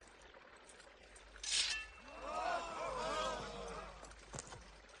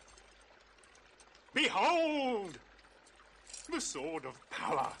Behold! The sword of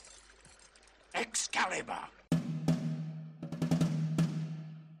power. Excalibur.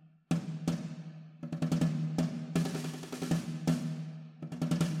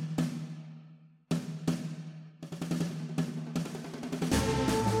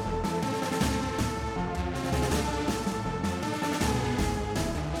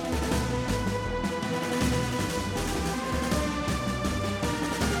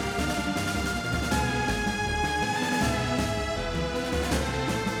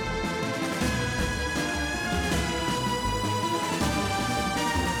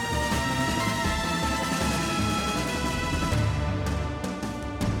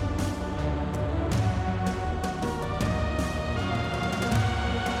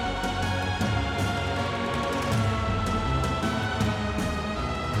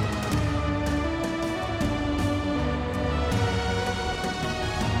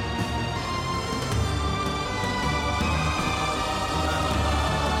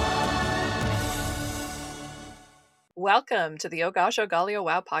 Welcome to the Oh Gosh, Oh Golly, Oh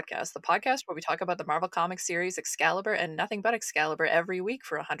Wow podcast, the podcast where we talk about the Marvel Comics series Excalibur and nothing but Excalibur every week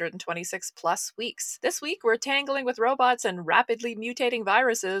for 126 plus weeks. This week, we're tangling with robots and rapidly mutating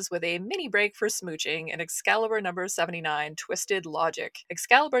viruses with a mini break for smooching in Excalibur number 79, Twisted Logic.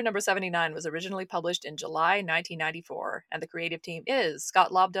 Excalibur number 79 was originally published in July 1994, and the creative team is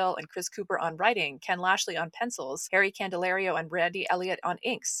Scott Lobdell and Chris Cooper on writing, Ken Lashley on pencils, Harry Candelario and Randy Elliott on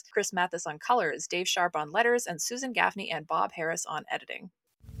inks, Chris Mathis on colors, Dave Sharp on letters, and Susan Gaffney and Bob Harris on editing.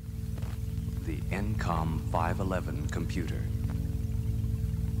 The NCOM 511 computer,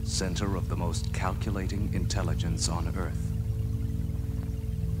 center of the most calculating intelligence on Earth.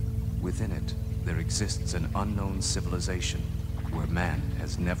 Within it, there exists an unknown civilization where man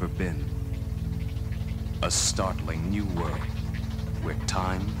has never been. A startling new world where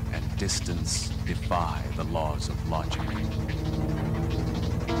time and distance defy the laws of logic.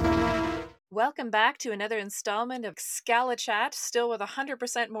 Welcome back to another installment of Scala Chat, still with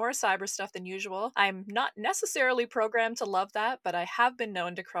 100% more cyber stuff than usual. I'm not necessarily programmed to love that, but I have been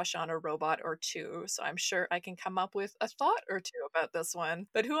known to crush on a robot or two, so I'm sure I can come up with a thought or two about this one.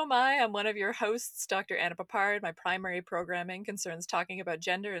 But who am I? I'm one of your hosts, Dr. Anna Papard. My primary programming concerns talking about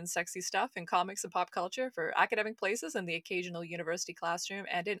gender and sexy stuff in comics and pop culture for academic places and the occasional university classroom,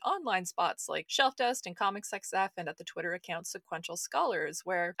 and in online spots like Shelf Dust and Comics XF, and at the Twitter account Sequential Scholars,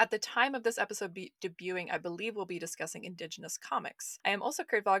 where at the time of this episode debuting, I believe we'll be discussing Indigenous comics. I am also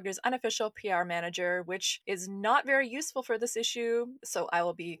Kurt Wagner's unofficial PR manager, which is not very useful for this issue, so I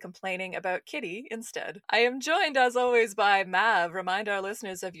will be complaining about Kitty instead. I am joined, as always, by Mav. Remind our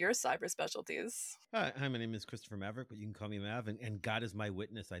listeners of your cyber specialties. Hi, my name is Christopher Maverick, but you can call me Mav, and God is my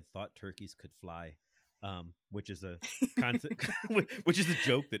witness, I thought turkeys could fly. Which is a concept, which is a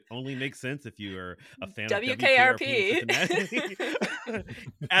joke that only makes sense if you are a fan of WKRP.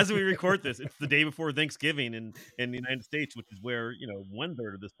 As we record this, it's the day before Thanksgiving in the United States, which is where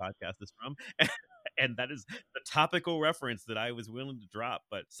 1/3 of this podcast is from. And that is the topical reference that I was willing to drop.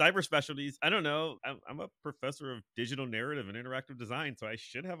 But cyber specialties, I don't know. I'm a professor of digital narrative and interactive design, so I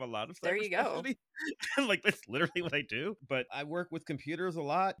should have a lot of cyber there you specialties. Go. Like, that's literally what I do. But I work with computers a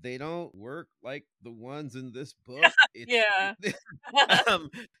lot. They don't work like the ones in this book. Yeah.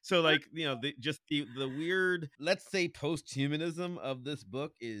 So, like, the weird, let's say, post-humanism of this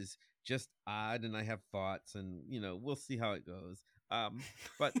book is just odd, and I have thoughts, and we'll see how it goes.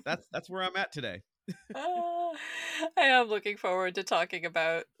 But that's where I'm at today. I am looking forward to talking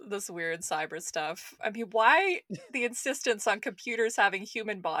about this weird cyber stuff. I mean, why the insistence on computers having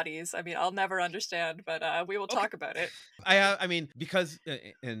human bodies? I mean, I'll never understand, but we will talk about it. I mean, because,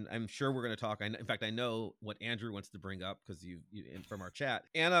 and I'm sure we're going to talk. In fact, I know what Andrew wants to bring up because you from our chat.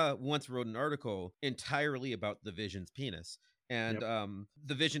 Anna once wrote an article entirely about the Vision's penis, and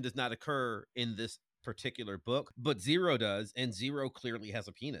the Vision does not occur in this particular book, but Zero does, and Zero clearly has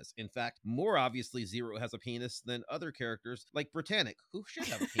a penis. In fact, more obviously, Zero has a penis than other characters like Britannic, who should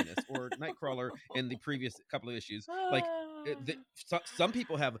have a penis, or Nightcrawler in the previous couple of issues. Like, some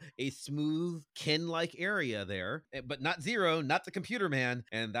people have a smooth Ken-like area there, but not Zero, not the computer man,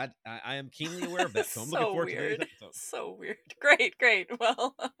 and that I am keenly aware of that. So I'm looking forward to today's episode. So weird. Great.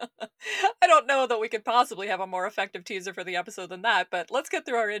 Well, I don't know that we could possibly have a more effective teaser for the episode than that, but let's get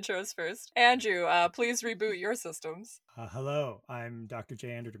through our intros first. Andrew, please reboot your systems. Hello, I'm Dr.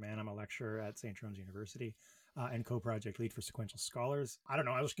 J. Andrew DeMann. I'm a lecturer at St. John's University and co-project lead for Sequential Scholars. I don't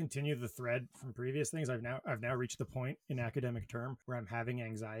know, I'll just continue the thread from previous things. I've now reached the point in academic term where I'm having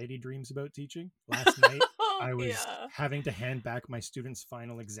anxiety dreams about teaching. Last night, I was Yeah. having to hand back my students'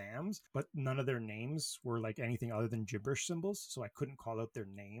 final exams, but none of their names were like anything other than gibberish symbols. So I couldn't call out their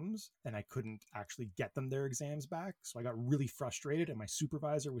names and I couldn't actually get them their exams back. So I got really frustrated and my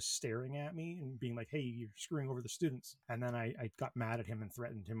supervisor was staring at me and being like, hey, you're screwing over the students. And then I got mad at him and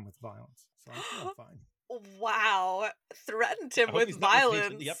threatened him with violence. So I'm fine. Wow. Threatened I him hope with he's not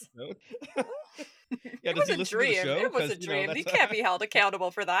listening to the violence. episode. Yeah, It does was he a listen to the dream. show? It was a 'Cause, you know, dream. that's He can't be held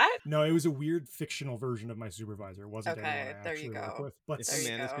accountable for that. No, it was a weird fictional version of my supervisor. It wasn't anyone Okay, I there you actually work go. with. But If There a you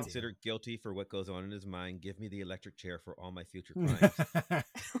man is go. considered guilty for what goes on in his mind, give me the electric chair for all my future crimes.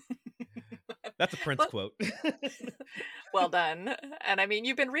 That's a Prince But- quote. Well done. And I mean,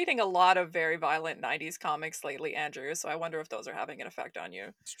 you've been reading a lot of very violent 90s comics lately, Andrew, so I wonder if those are having an effect on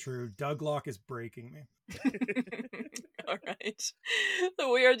you. It's true. Doug Locke is breaking me. All right.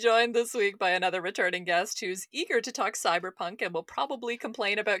 So we are joined this week by another returning guest who's eager to talk cyberpunk and will probably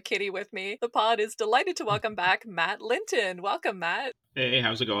complain about Kitty with me. The pod is delighted to welcome back Matt Linton. Welcome, Matt. Hey,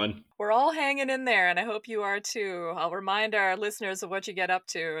 how's it going? We're all hanging in there, and I hope you are too. I'll remind our listeners of what you get up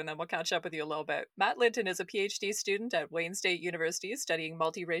to, and then we'll catch up with you a little bit. Matt Linton is a PhD student at Wayne State University studying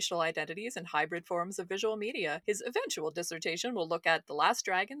multiracial identities and hybrid forms of visual media. His eventual dissertation will look at The Last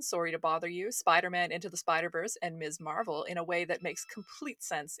Dragon, Sorry to Bother You, Spider-Man Into the Spider-Verse, and Ms. Marvel in a way that makes complete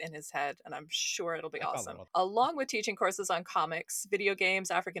sense in his head, and I'm sure it'll be I follow awesome. all. Along with teaching courses on comics, video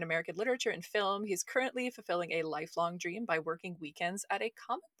games, African American literature, and film, he's currently fulfilling a lifelong dream by working weekends at a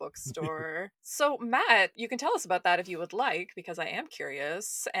comic book store. So, Matt, you can tell us about that if you would like, because I am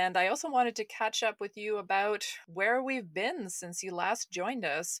curious. And I also wanted to catch up with you about where we've been since you last joined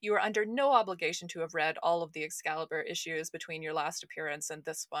us. You are under no obligation to have read all of the Excalibur issues between your last appearance and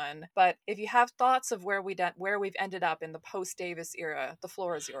this one. But if you have thoughts of where we've ended up in the post-Davis era, the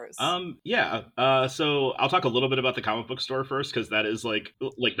floor is yours. So I'll talk a little bit about the comic book store first, because that is like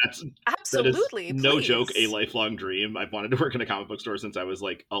that's Absolutely, that is no please. joke, a lifelong dream. I've wanted to work in a comic book store since I was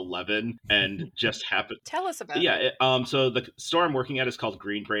like 11, and just happened. Tell us about it. Yeah, so the store I'm working at is called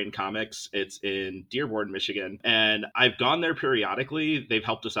Green Brain Comics. It's in Dearborn, Michigan, and I've gone there periodically. They've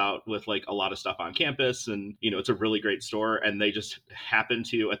helped us out with like a lot of stuff on campus, and it's a really great store. And they just happened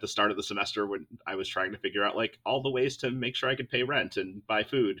to, at the start of the semester, when I was trying to figure out like all the ways to make sure I could pay rent and buy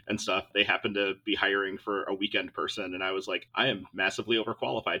food and stuff, they happened to be hiring for a weekend person, and I was like, I am massively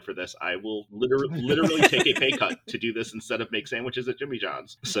overqualified for this. I will literally take a pay cut to do this instead of make sandwiches at Jimmy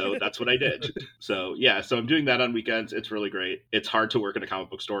John's. So that's what I did. So I'm doing that on weekends. It's really great. It's hard to work in a comic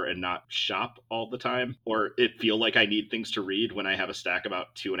book store and not shop all the time, or it feel like I need things to read when I have a stack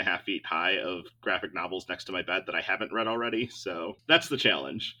about 2.5 feet high of graphic novels next to my bed that I haven't read already. So that's the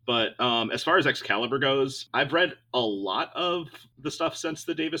challenge. But as far as Excalibur goes, I've read a lot of the stuff since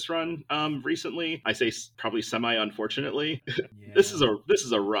the Davis run recently. I say probably semi unfortunately. Yeah. This is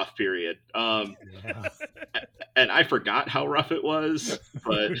a rough period. Yeah. And I forgot how rough it was,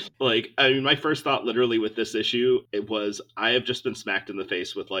 but like, I mean, my first thought literally with this issue, it was, I have just been smacked in the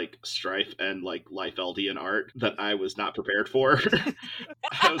face with like Strife and like Liefeldian art that I was not prepared for.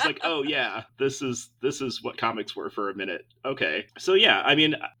 I was like, oh yeah, this is what comics were for a minute. Okay. So yeah, I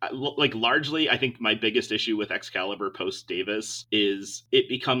mean, like largely, I think my biggest issue with Excalibur post Davis is it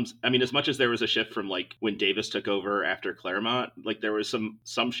becomes, I mean, as much as there was a shift from like when Davis took over after Claremont, like there was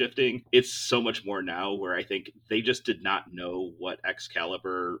some shifting, it's so much more now where I think they just did not know what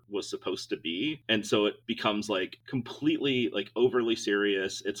Excalibur was supposed to be. And so it becomes like completely like overly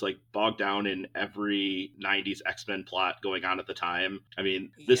serious. It's like bogged down in every 90s X-Men plot going on at the time. I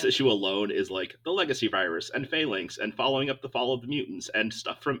mean, this issue alone is like the Legacy Virus and Phalanx and following up the Fall of the Mutants and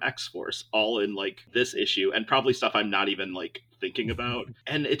stuff from X-Force all in like this issue, and probably stuff I'm not even like thinking about.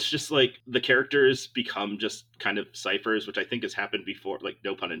 And it's just like the characters become just kind of ciphers, which I think has happened before, like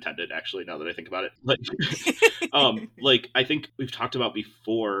no pun intended, actually, now that I think about it. Like I think we've talked about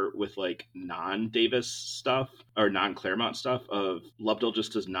before with like non-Davis stuff or non-Claremont stuff of Lovedale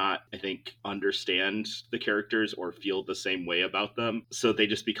just does not, I think, understand the characters or feel the same way about them. So they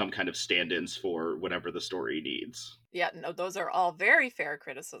just become kind of stand-ins for whatever the story needs. Yeah, no, those are all very fair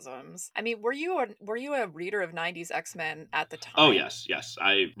criticisms. I mean, were you a reader of 90s X-Men at the time? Oh, yes.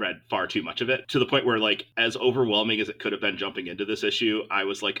 I read far too much of it, to the point where, like, as overwhelming as it could have been jumping into this issue, I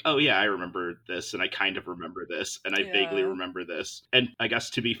was like, oh, yeah, I remember this, and I kind of remember this, and I vaguely remember this. And I guess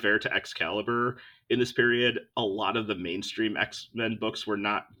to be fair to Excalibur, in this period, a lot of the mainstream X-Men books were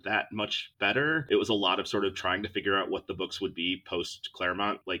not that much better. It was a lot of sort of trying to figure out what the books would be post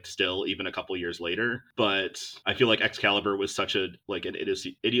Claremont, like still even a couple years later. But I feel like Excalibur was such a like an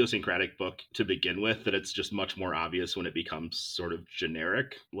idiosyncratic book to begin with that it's just much more obvious when it becomes sort of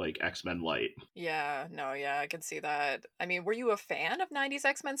generic, like X-Men Light. Yeah, no, yeah, I can see that. I mean, were you a fan of 90s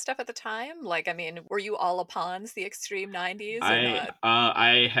X-Men stuff at the time? Like, I mean, were you all upon the extreme 90s or not?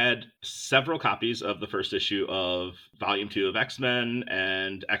 I had several copies of the first issue of Volume 2 of X-Men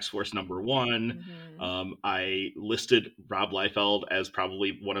and X-Force #1. I listed Rob Liefeld as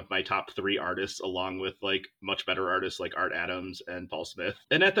probably one of my top 3 artists, along with like much better artists like Art Adams and Paul Smith.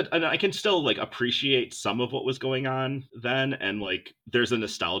 And and I can still like appreciate some of what was going on then, and like there's a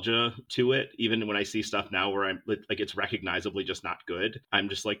nostalgia to it. Even when I see stuff now where I'm like it's recognizably just not good, I'm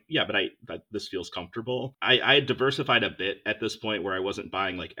just like, yeah, but this feels comfortable. I had diversified a bit at this point where I wasn't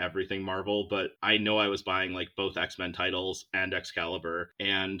buying like everything Marvel, but I know I was buying like both X-Men titles and Excalibur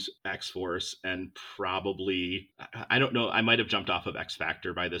and X-Force, and probably I don't know, I might have jumped off of X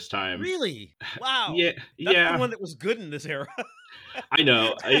Factor by this time. Really? Wow. Yeah, That's the one that was good in this era. I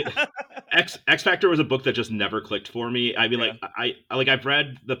know. X Factor was a book that just never clicked for me. I mean, Yeah. I've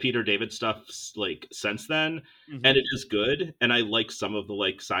read the Peter David stuff like since then, and it is good, and I like some of the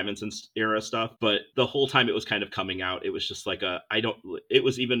like Simonson era stuff, but the whole time it was kind of coming out, it was just like it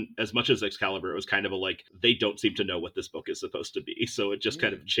was even as much as Excalibur, it was kind of a like they don't seem to know what this book is supposed to be, so it just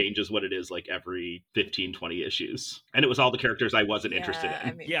kind of changes what it is like every 15-20 issues, and it was all the characters I wasn't interested in.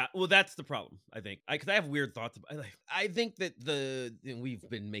 I mean, Yeah, well, that's the problem, I think, because I have weird thoughts about. I think that we've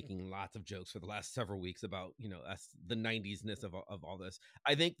been making lots of jokes for the last several weeks about the 90s-ness of all this.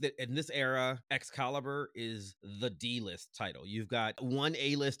 I think that in this era, Excalibur is the D-list title. You've got one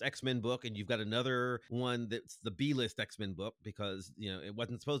A-list X-Men book, and you've got another one that's the B-list X-Men book because it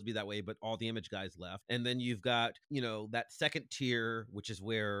wasn't supposed to be that way, but all the Image guys left. And then you've got that second tier, which is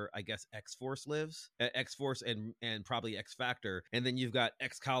where I guess X-Force lives, X-Force and probably X Factor, and then you've got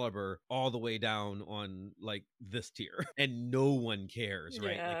Excalibur all the way down on like this tier, and no one cares,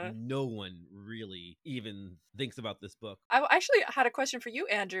 right? Yeah. Like no one really even thinks about this book. I actually had a question for you,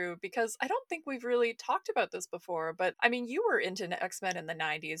 Andrew, because I don't think we've really talked about this before, but I mean, you were into X-Men in the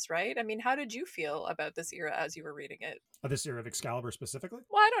 90s, right? I mean, how did you feel about this era as you were reading it? This era of Excalibur specifically?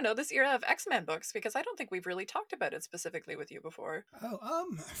 Well, I don't know, this era of X-Men books, because I don't think we've really talked about it specifically with you before.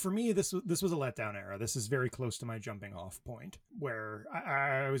 For me, this was a letdown era. This is very close to my jumping off point, where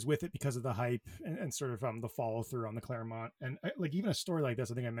I was with it because of the hype and sort of the follow through on the Claremont, and like even a story like this,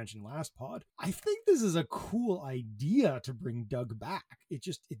 I think I mentioned last pod. I think this is a cool idea to bring Doug back. It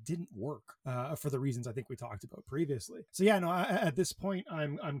didn't work for the reasons I think we talked about previously. So yeah, no, at this point,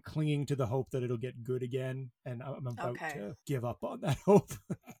 I'm clinging to the hope that it'll get good again, and I'm about to give up on that hope,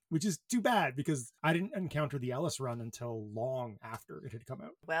 which is too bad because I didn't encounter the Ellis run until long after it had come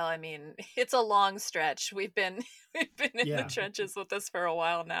out. Well, I mean, it's a long stretch. We've been in the trenches with this for a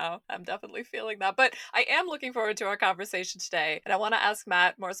while now. I'm definitely feeling that, but I am looking forward to our conversation today, and I want to ask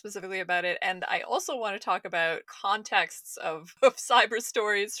Matt more specifically about it, and I also want to talk about contexts of cyber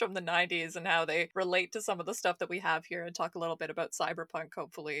stories from the 90s and how they relate to some of the stuff that we have here, and talk a little bit about cyberpunk,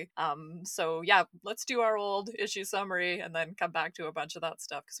 hopefully. So yeah, let's do our old issue summary and then come back to a bunch of that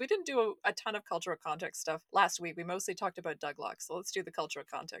stuff, because we didn't do a ton of cultural context stuff last week. We mostly talked about Douglock, so let's do the cultural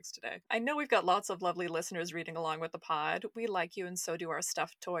context today. I know we've got lots of lovely listeners reading along with the pod. We like you, and so do our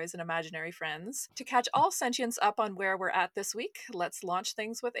stuffed toys and imaginary friends. To catch all sentients up on where we're at this week, let's launch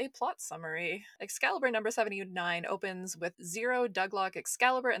things with a plot summary. Excalibur number 79 opens with Zero, Douglock,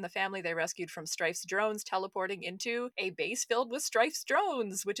 Excalibur, and the family they rescued from Strife's drones teleporting into a base filled with Strife's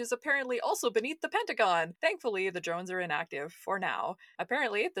drones, which is apparently also beneath the Pentagon. Thankfully, the drones are inactive for now.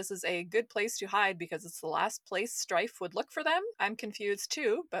 Apparently, this is a good place to hide because it's the last place Strife would look for them. I'm confused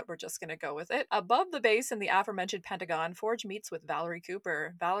too, but we're just gonna go with it. Above the base in the aforementioned Pentagon, Forge meets with Valerie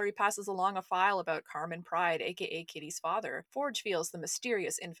Cooper. Valerie passes along a file about Carmen Pride, aka Kitty's father. Forge feels the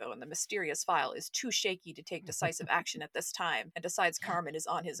mysterious info in the mysterious file is too shaky to take decisive action at this time, and decides Carmen is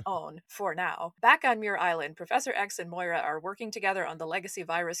on his own, for now. Back on Muir Island, Professor X and Moira are working together on the legacy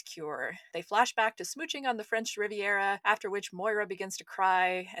virus cure. They flash back to smooching on the French Riviera, after which Moira begins to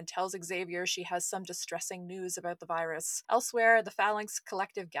cry and tells Xavier she has some distressing news about the virus. Elsewhere, the Phalanx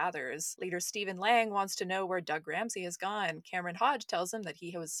Collective gathers. Leader Stephen Lang wants to know where Doug Ramsey has gone. Cameron Hodge tells him that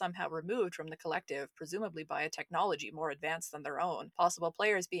he was somehow removed from the collective, presumably by a technology more advanced than their own. Possible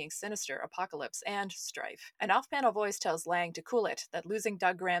players being Sinister, Apocalypse, and Strife. An off-panel voice tells Lang to cool it, that losing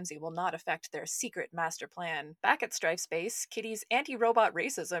Doug Ramsey will not affect their secret master plan. Back at Strife's base, Kitty's anti-robot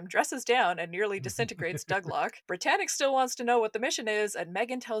racism dresses down and nearly disintegrates Douglock. Britannic still wants to know what the mission is, and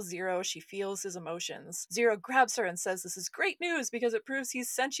Megan tells Zero she feels his emotions. Zero grabs her and says this is great news because it proves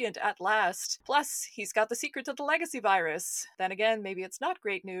he's sentient at last. Plus, he's got the secret to the legacy virus. Then again, maybe it's not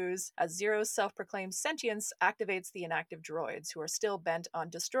great news, as Zero's self-proclaimed sentience activates the inactive droids, who are still bent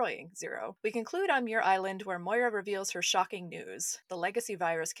on destroying Zero. We conclude on Muir Island, where Moira reveals her shocking news. The legacy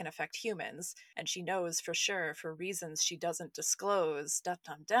virus can affect humans, and she knows for sure for reasons she doesn't disclose.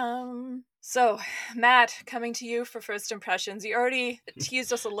 Dum-dum-dum. So, Matt, coming to you for first impressions. You already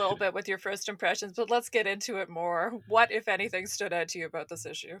teased us a little bit with your first impressions, but let's get into it more. What, if anything, stood out to you about this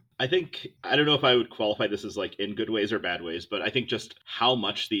issue? I think, I don't know if I would qualify this as like in good ways or bad ways, but I think just how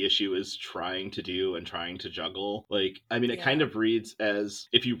much the issue is trying to do and trying to juggle. Like, I mean, it kind of reads as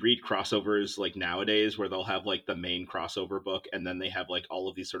if you read crossovers like nowadays, where they'll have like the main crossover book and then they have like all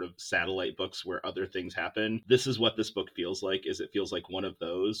of these sort of satellite books where other things happen. This is what this book feels like, is it feels like one of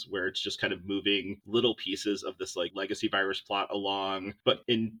those where it's just kind of moving little pieces of this like legacy virus plot along, but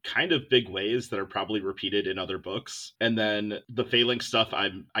in kind of big ways that are probably repeated in other books. And then the phalanx stuff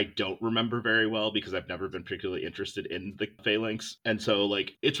I don't remember very well because I've never been particularly interested in the phalanx. And so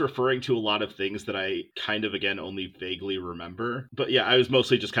like it's referring to a lot of things that I kind of again only vaguely remember. But yeah, I was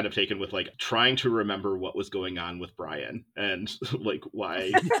mostly just kind of taken with like trying to remember what was going on with Brian and like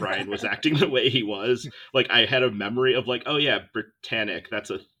why Brian was acting the way he was. Like I had a memory of like, oh yeah, Britannic, that's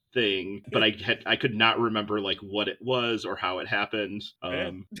a thing, but I could not remember like what it was or how it happened.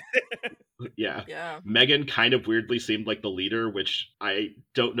 Yeah. Megan kind of weirdly seemed like the leader, which I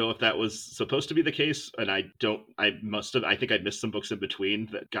don't know if that was supposed to be the case, and I think I missed some books in between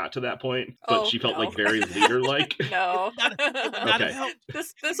that got to that point, but she felt like very leader-like. No. Okay.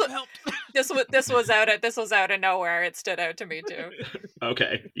 This was out of nowhere. It stood out to me too.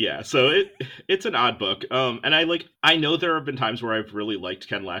 Okay. Yeah. So it's an odd book. And I know there have been times where I've really liked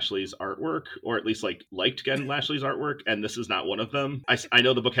Ken Lashley's artwork, or at least liked Ken Lashley's artwork, and this is not one of them. I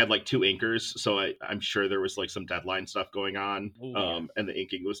know the book had like 2 inkers, so I'm sure there was like some deadline stuff going on. And the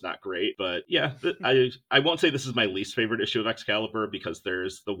inking was not great. But yeah, I won't say this is my least favorite issue of Excalibur, because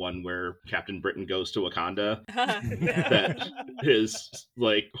there's the one where Captain Britain goes to Wakanda that is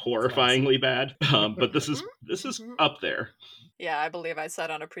like horrifyingly bad. But this is up there. Yeah, I believe I said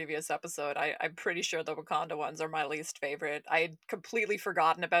on a previous episode, I'm pretty sure the Wakanda ones are my least favorite. I had completely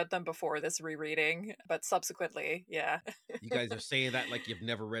forgotten about them before this rereading, but subsequently, yeah. You guys are saying that like you've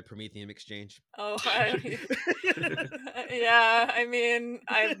never read Prometheum Exchange. Oh, yeah, I mean,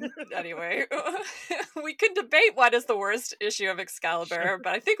 anyway, we could debate what is the worst issue of Excalibur,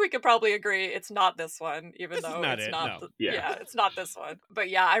 but I think we could probably agree it's not this one, even though it's not. It's not this one.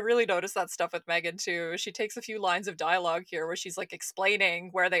 But yeah, I really noticed that stuff with Megan too. She takes a few lines of dialogue here where she's like explaining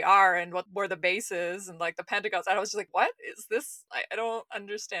where they are and where the base is and like the Pentagons. And I was just like, what is this? I don't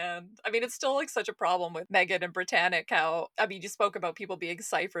understand. I mean, it's still like such a problem with Megan and Britannic. How, I mean, you spoke about people being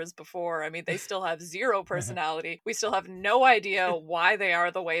ciphers before. I mean, they still have zero personality. We still have no idea why they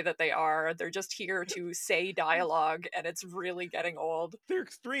are the way that they are. They're just here to say dialogue, and it's really getting old. They're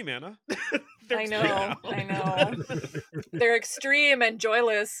extreme, Anna. I know. They're extreme and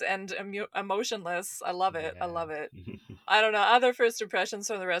joyless and emotionless. I love it. I don't know. Other first impressions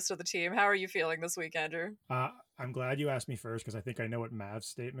from the rest of the team. How are you feeling this week, Andrew? I'm glad you asked me first, because I think I know what Mav's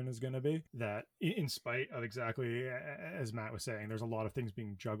statement is going to be. That in spite of exactly as Matt was saying, there's a lot of things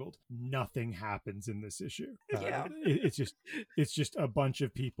being juggled. Nothing happens in this issue. It's just a bunch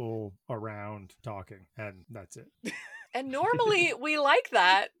of people around talking, and that's it. And normally we like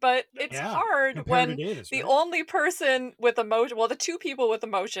that, but it's hard when the only person with emotion, well, the 2 people with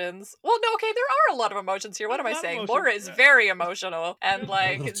emotions, well, no, okay, there are a lot of emotions here. What am I saying? Laura is very emotional, and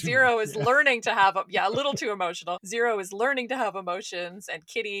like Zero is learning to have, a little too emotional. Zero is learning to have emotions, and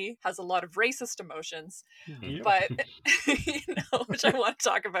Kitty has a lot of racist emotions, but, which I want to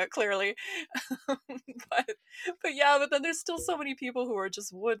talk about clearly. but then there's still so many people who are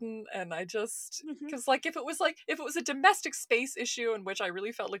just wooden, and I just, because like, if it was a domestic space issue in which I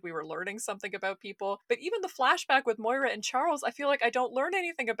really felt like we were learning something about people, but even the flashback with Moira and Charles, I feel like I don't learn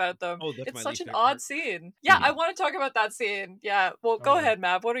anything about them. It's such an odd scene. Yeah, I want to talk about that scene. Yeah, well, go ahead,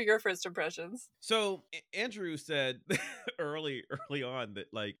 Mav. What are your first impressions? So Andrew said early on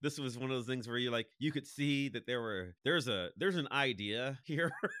that like this was one of those things where you could see that there's an idea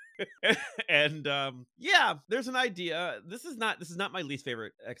here. And there's an idea. This is not my least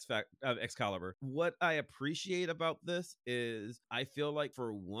favorite Excalibur. What I appreciate about this is I feel like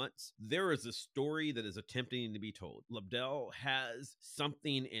for once there is a story that is attempting to be told. Lobdell has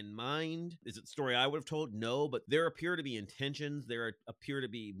something in mind. Is it the story I would have told? No, but there appear to be intentions. There appear to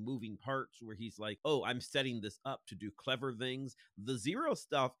be moving parts where he's like, oh, I'm setting this up to do clever things. The Zero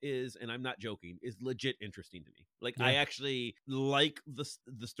stuff is, and I'm not joking, is legit interesting to me. Like, I actually like the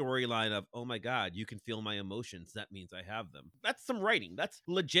storyline of, oh my God, you can feel my emotions. That means I have them. That's some writing. That's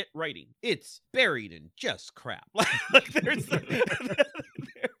legit writing. It's buried in just crap. Like there's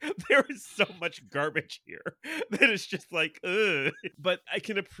there is so much garbage here that is just like, ugh. But I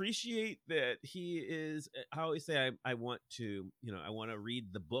can appreciate that he is. I always say I want to, I want to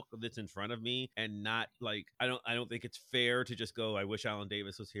read the book that's in front of me and not like I don't think it's fair to just go, I wish Alan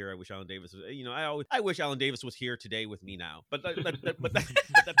Davis was here. I wish Alan Davis was. I wish Alan Davis was here today with me now. But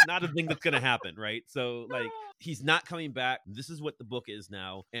that's not a thing that's gonna happen, right? So like he's not coming back. This is what the book is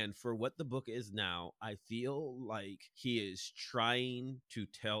now, and for what the book is now, I feel like he is trying to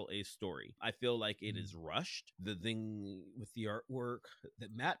tell a story. I feel like it is rushed. The thing with the artwork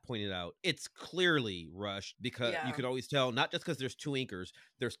that Matt pointed out, it's clearly rushed because you could always tell, not just because there's two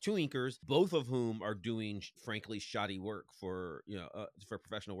inkers, both of whom are doing frankly shoddy work for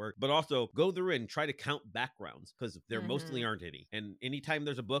professional work, but also go through and try to count backgrounds because there mostly aren't any. And anytime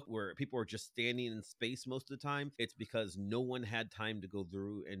there's a book where people are just standing in space most of the time, it's because no one had time to go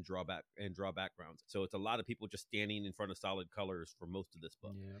through and draw backgrounds. So it's a lot of people just standing in front of solid colors for most of this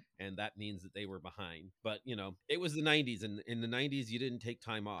book. And that means that they were behind. But it was the 90s, and in the 90s you didn't take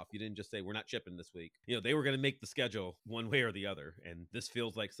time off. You didn't just say we're not shipping this week. They were going to make the schedule one way or the other, and this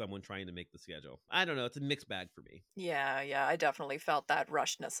feels like someone trying to make the schedule. I don't know, it's a mixed bag for me. Yeah, I definitely felt that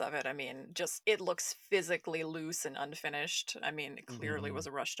rushness of it. I mean, just it looks physically loose and unfinished. I mean, it clearly was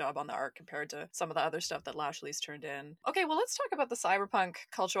a rush job on the art compared to some of the other stuff that Lashley's turned in. Okay, well, let's talk about the cyberpunk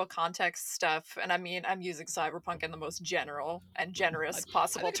cultural context stuff. And I mean, I'm using cyberpunk in the most general and generous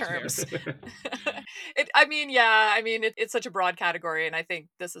possible terms. It's such a broad category, and I think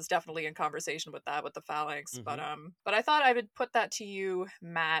this is definitely in conversation with that, with the phalanx. But I thought I would put that to you,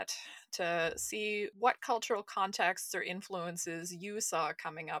 Matt, to see what cultural contexts or influences you saw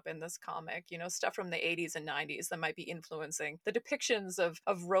coming up in this comic, stuff from the 80s and 90s that might be influencing the depictions of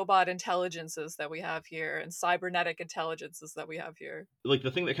robot intelligences that we have here and cybernetic intelligences that we have here. Like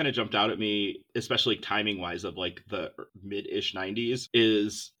the thing that kind of jumped out at me, especially timing wise of like the mid-ish 90s,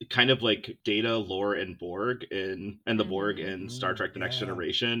 is kind of like Data, Lore, and Borg and the Borg in Star Trek The Next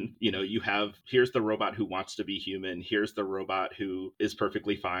Generation. You have, here's the robot who wants to be human, here's the robot who is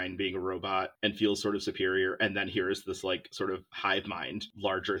perfectly fine being a robot and feels sort of superior, and then here is this like sort of hive mind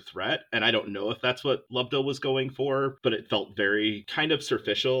larger threat. And I don't know if that's what Lobdell was going for, but it felt very kind of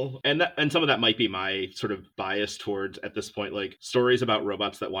superficial, and some of that might be my sort of bias towards, at this point, like stories about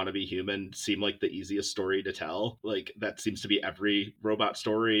robots that want to be human seem like the easiest story to tell. Like that seems to be every robot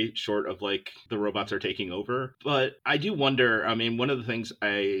story short of like the robots are taking over. But I do wonder, I mean, one of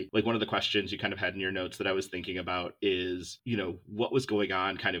the questions you kind of had in your notes that I was thinking about is, what was going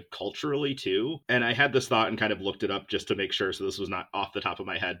on kind of culturally too. And I had this thought and kind of looked it up just to make sure, so this was not off the top of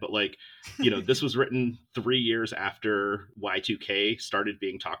my head, but like, this was written 3 years after Y2K started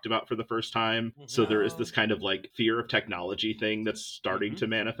being talked about for the first time. So there is this kind of like fear of technology thing that's starting to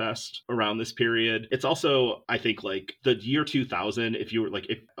manifest around this period. It's also, I think, like the year 2000, if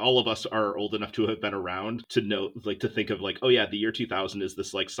all of us are old enough to have been around to know, like to think of like, oh yeah, the year 2000 is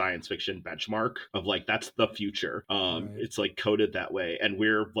this like science fiction benchmark of like, that's the future. It's like coded that way. And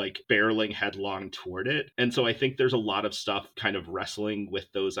we're like barreling headlong toward it. And so I think there's a lot of stuff kind of wrestling with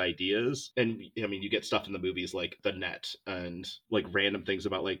those ideas. And I mean, you get stuff in the movies like the net and like random things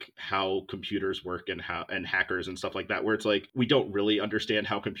about like how computers work and hackers and stuff like that, where it's like, we don't really understand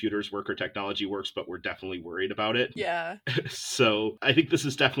how computers work or technology works, but we're definitely worried about it. Yeah. So I think this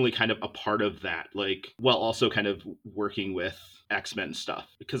is definitely kind of a part of that, like, while also kind of working with X-Men stuff,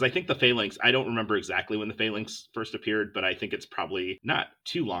 because I think the Phalanx, I don't remember exactly when the Phalanx first appeared, but I think it's probably not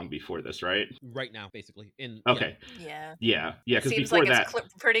too long before this, right? Right now, basically. Okay. Yeah. Because seems before like that,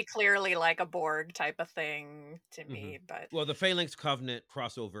 it's pretty clearly like a Borg type of thing to me. But well, the Phalanx Covenant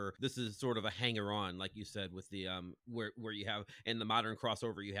crossover, this is sort of a hanger-on, like you said, with the where you have in the modern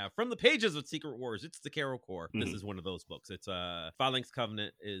crossover, you have from the pages of Secret Wars, it's the Carol Corps. This is one of those books. It's Phalanx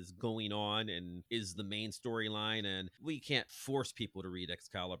Covenant is going on and is the main storyline, and we can't force people to read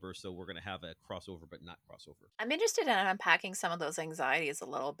Excalibur, so we're going to have a crossover but not crossover. I'm interested in unpacking some of those anxieties a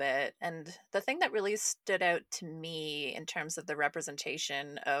little bit. And the thing that really stood out to me in terms of the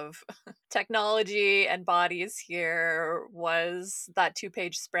representation of technology and bodies here was that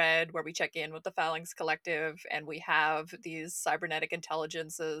 2-page spread where we check in with the Phalanx Collective and we have these cybernetic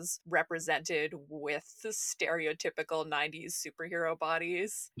intelligences represented with the stereotypical 90s superhero bodies.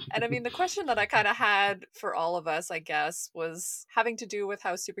 And I mean, the question that I kind of had for all of us, I guess, was having to do with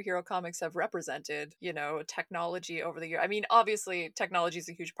how superhero comics have represented, technology over the year. I mean, obviously, technology is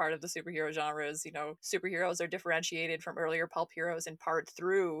a huge part of the superhero genres. Superheroes are differentiated from earlier pulp heroes in part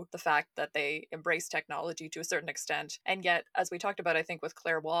through the fact that they embrace technology to a certain extent. And yet, as we talked about, I think with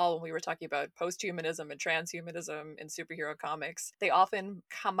Claire Wall, when we were talking about posthumanism and transhumanism in superhero comics, they often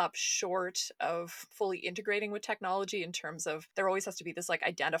come up short of fully integrating with technology in terms of there always has to be this like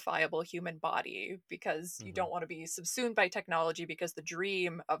identifiable human body because you don't want to be subsumed by technology because the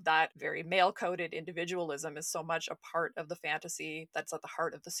dream of that very male-coded individualism is so much a part of the fantasy that's at the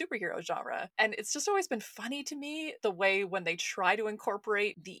heart of the superhero genre. And it's just always been funny to me the way when they try to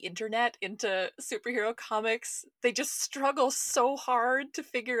incorporate the internet into superhero comics, they just struggle so hard to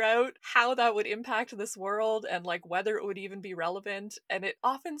figure out how that would impact this world and like whether it would even be relevant. And it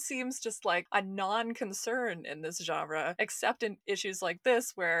often seems just like a non-concern in this genre, except in issues like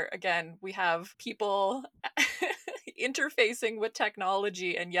this where again we have people interfacing with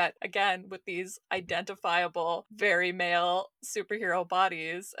technology and yet again with these identifiable very male superhero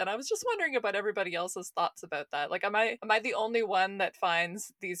bodies. And I was just wondering about everybody else's thoughts about that. Like am I the only one that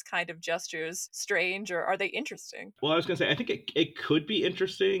finds these kind of gestures strange, or are they interesting? Well, I was gonna say I think it could be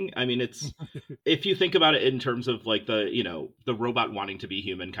interesting. I mean, it's if you think about it in terms of like the robot wanting to be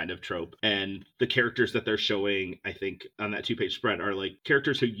human kind of trope, and the characters that they're showing, I think on that 2-page spread are like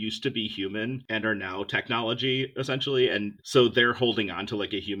characters who used to be human and are now technology essentially, and so they're holding on to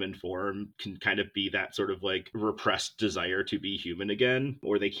like a human form can kind of be that sort of like repressed desire to be human again,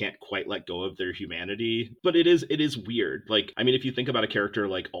 or they can't quite let go of their humanity. But it is weird. Like, I mean, if you think about a character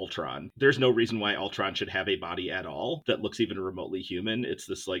like Ultron, there's no reason why Ultron should have a body at all that looks even remotely human. It's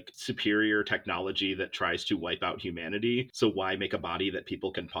this like superior technology that tries to wipe out humanity. So why make a body that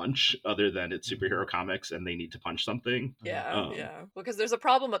people can punch other than it's superhero comics and they need to punch something? Yeah. Because there's a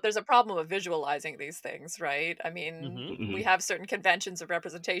problem of visualizing these things, right? I mean, we have certain conventions of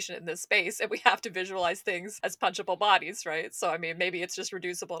representation in this space and we have to visualize things as punchable bodies, right? So I mean, maybe it's just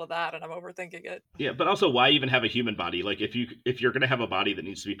reducible to that and I'm overthinking it. Yeah, but also why even have a human body? Like if you're going to have a body that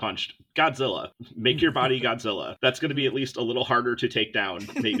needs to be punched, Godzilla, make your body Godzilla. That's going to be at least a little harder to take down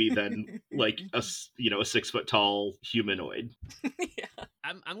maybe than like a 6-foot tall humanoid. Yeah.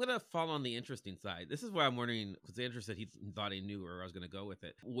 I'm gonna fall on the interesting side. This is where I'm wondering, because Andrew said he thought he knew where I was gonna go with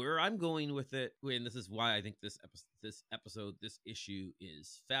it. Where I'm going with it, and this is why I think this issue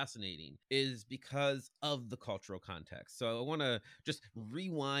is fascinating, is because of the cultural context. So I want to just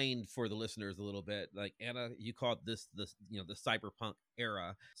rewind for the listeners a little bit. Like Anna, you called this the cyberpunk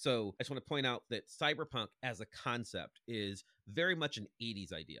era. So I just want to point out that cyberpunk as a concept is very much an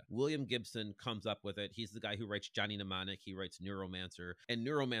 80s idea. William Gibson comes up with it. He's the guy who writes Johnny Mnemonic. He writes Neuromancer. And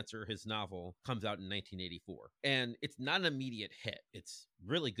Neuromancer, his novel, comes out in 1984. And it's not an immediate hit. It's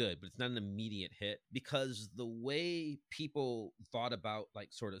really good, but it's not an immediate hit because the way people thought about like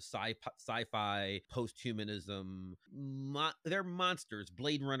sort of sci-fi, post-humanism, they're monsters.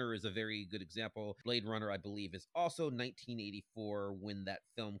 Blade Runner is a very good example. Blade Runner, I believe, is also 1984 when that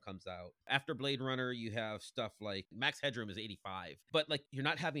film comes out. After Blade Runner, you have stuff like Max Headroom is 85, but like you're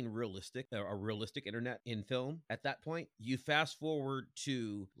not having a realistic internet in film at that point. You fast forward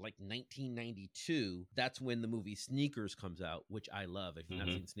to like 1992, that's when the movie Sneakers comes out, which I love. If you've not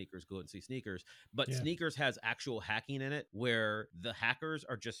seen Sneakers, go and see Sneakers. But Sneakers has actual hacking in it where the hackers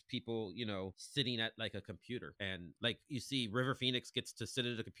are just people, sitting at like a computer. And like you see River Phoenix gets to sit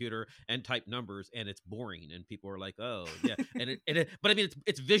at a computer and type numbers and it's boring. And people are like, oh, yeah. But I mean,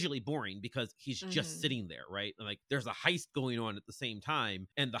 it's visually boring because he's just sitting there, right? And like there's a heist going on at the same time.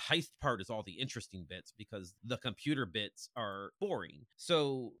 And the heist part is all the interesting bits because the computer bits are boring.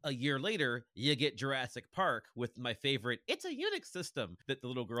 So a year later, you get Jurassic Park with my favorite, it's a Unix system that the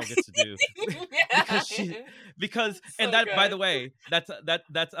little girl gets to do. because so and that good. By the way, that's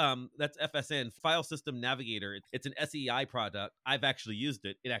FSN, File System Navigator. It's an SEI product. I've actually used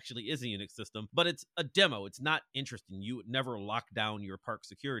it. It actually is a Unix system, but it's a demo. It's not interesting. You would never lock down your park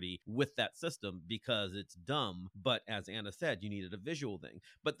security with that system because it's dumb. But as Anna Anna said, you needed a visual thing.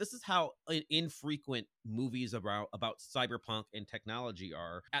 But this is how infrequent movies about cyberpunk and technology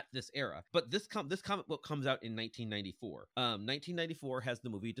are at this era. But this comic book comes out in 1994. 1994 has the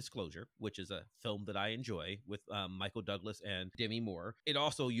movie Disclosure, which is a film that I enjoy with Michael Douglas and Demi Moore. It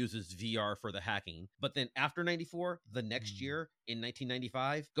also uses VR for the hacking. But then after 94, the next year in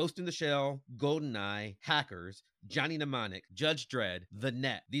 1995, Ghost in the Shell, GoldenEye, Hackers, Johnny Mnemonic, Judge Dredd, The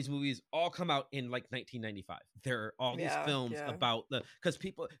Net. These movies all come out in like 1995. There are all these films about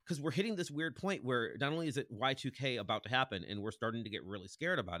because we're hitting this weird point where not only is it Y2K about to happen and we're starting to get really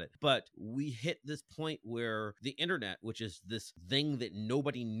scared about it, but we hit this point where the internet, which is this thing that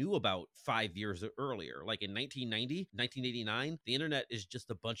nobody knew about 5 years earlier, like in 1990, 1989, the internet is just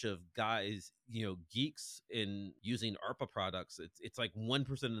a bunch of guys, geeks in using ARPA products. It's like 1%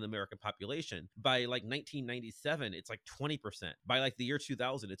 of the American population. By like 1997, it's like 20%. By like the year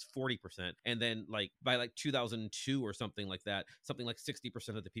 2000, it's 40%. And then like by like 2002 or something like that, something like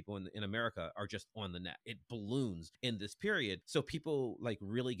 60% of the people in America are just on the net. It balloons in this period. So people like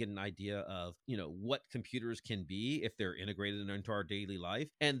really get an idea of, what computers can be if they're integrated into our daily life.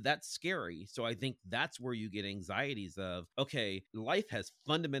 And that's scary. So I think that's where you get anxieties of, okay, life has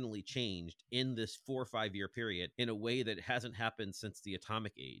fundamentally changed in this 4 or 5 year period in a way that hasn't happened since the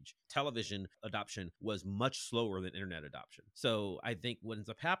atomic age. Television adoption was much slower than internet adoption. So I think what ends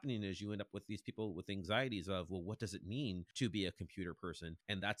up happening is you end up with these people with anxieties of, well, what does it mean to be a computer person?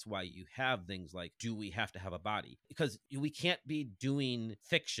 And that's why you have things like, do we have to have a body? Because we can't be doing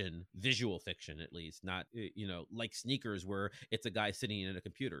fiction, visual fiction at least, not, like Sneakers where it's a guy sitting in a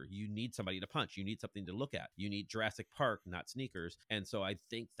computer. You need somebody to punch. You need something to look at. You need Jurassic Park, not Sneakers. And so I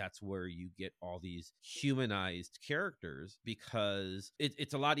think that's where you get all these humanized characters, because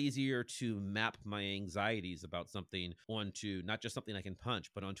it's a lot easier to map my anxieties about something onto not just something I can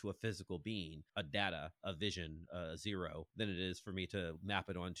punch, but onto a physical being, a data, a vision, a zero, than it is for me to map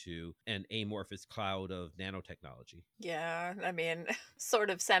it onto an amorphous cloud of nanotechnology. Yeah, I mean, sort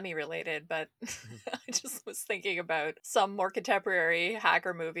of semi-related, but I just was thinking about some more contemporary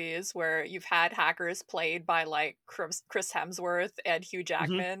hacker movies where you've had hackers played by like Chris Hemsworth and Hugh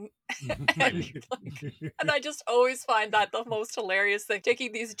Jackman. And I just always find that the most hilarious thing,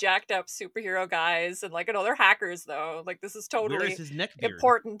 taking these jacked up superhero guys and like, they're hackers though. Like this is totally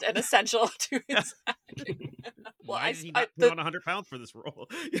important and essential to his acting. Why did he not put on 100 pounds for this role?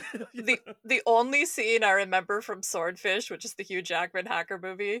 the only scene I remember from Swordfish, which is the Hugh Jackman hacker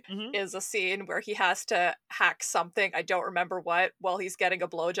movie, is a scene where he has to hack something, I don't remember what, while he's getting a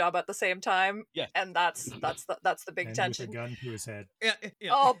blowjob at the same time. Yeah. And that's the big and tension. With a gun to his head. Yeah.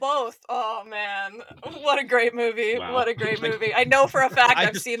 Oh, both. Oh man. What a great movie. Wow. What a great movie. I know for a fact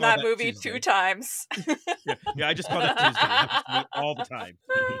I've seen that movie Tuesday. 2 times. yeah, I just call that Tuesday all the time.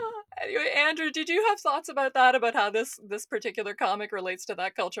 Anyway, Andrew, did you have thoughts about that, about how this particular comic relates to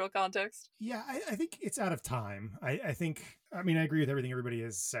that cultural context? Yeah, I think it's out of time. I think, I agree with everything everybody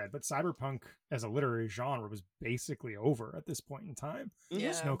has said, but cyberpunk as a literary genre was basically over at this point in time.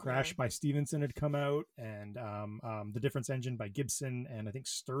 Yeah, Snow Crash by Stevenson had come out, and The Difference Engine by Gibson and I think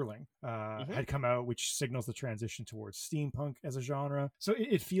Sterling had come out, which signals the transition towards steampunk as a genre. So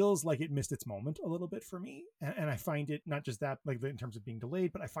it feels like it missed its moment a little bit for me. And I find it, not just that, like in terms of being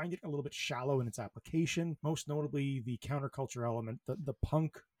delayed, but I find it a little bit shallow in its application, most notably the counterculture element, the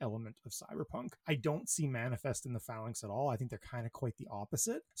punk element of cyberpunk. I don't see manifest in the phalanx at all. I think they're kind of quite the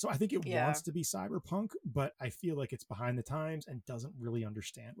opposite. So I think it wants to be cyberpunk, but I feel like it's behind the times and doesn't really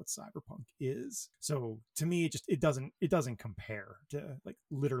understand what cyberpunk is. So to me, it doesn't compare to like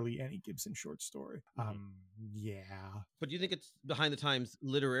literally any Gibson short story. Yeah. But do you think it's behind the times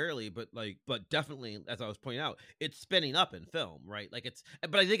literarily, but definitely, as I was pointing out, it's spinning up in film, right?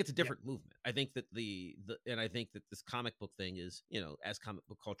 But I think it's a different movement. I think that I think that this comic book thing is, as comic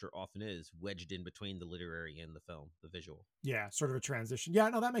book culture often is, wedged in between the literary and the film, the visual. Yeah, sort of a transition. Yeah,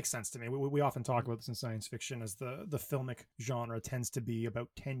 no, that makes sense to me. We often talk about this in science fiction as the filmic genre tends to be about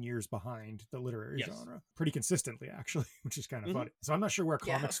 10 years behind the literary genre. Pretty consistently, actually, which is kind of funny. So I'm not sure where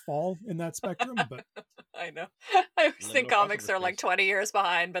comics fall in that spectrum, but... I know. I always think comics are like 20 years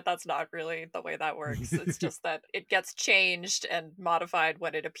behind, but that's not really the way that works. It's just that it gets changed and modified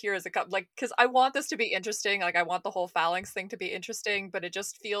when it appears. Because I want this to be interesting. Like, I want the whole phalanx thing to be interesting, but it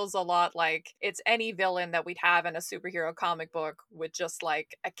just feels a lot like it's any villain that we'd have in a superhero comic book with just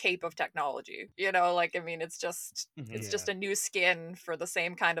like a cape of technology. It's just a new skin for the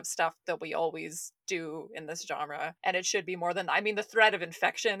same kind of stuff that we always do in this genre. And it should be more than, I mean, the threat of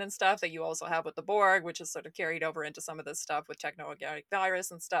infection and stuff that you also have with the Borg, which is sort of carried over into some of this stuff with techno-organic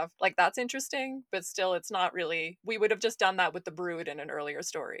virus and stuff. Like, that's interesting, but still, it's not really, we would have just done that with the Brood in an earlier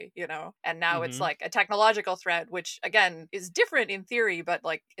story, you know? And now it's like a technological threat, which again is different in theory, but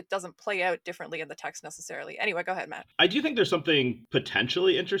like it doesn't play out differently in the text necessarily. Anyway, go ahead, Matt. I do think there's something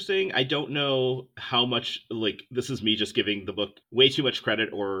potentially interesting. I don't know how much, like, this is me just giving the book way too much credit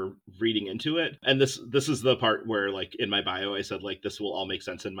or reading into it. And this is the part where, like, in my bio I said, like, this will all make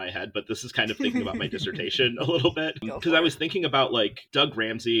sense in my head, but this is kind of thinking about my dissertation a little bit, because I was thinking about, like, Doug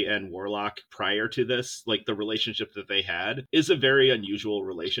Ramsey and Warlock prior to this. Like, the relationship that they had is a very unusual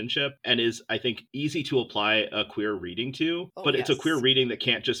relationship and is, I think, easy to apply a queer reading to, but it's a queer reading that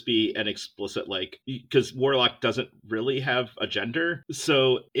can't just be an explicit, like, because Warlock doesn't really have a gender,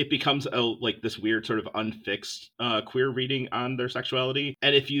 so it becomes a, like, this weird sort of unfixed queer reading on their sexuality.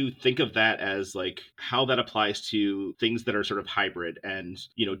 And if you think of that as, like, how that applies to things that are sort of hybrid, and,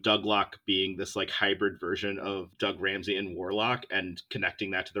 you know, Douglock being this, like, hybrid version of Doug Ramsey and Warlock, and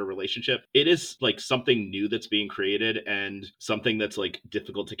connecting that to their relationship, it is, like, something new that's being created and something that's, like,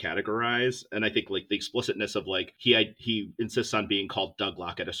 difficult to categorize. And I think, like, the explicitness of, like, he insists on being called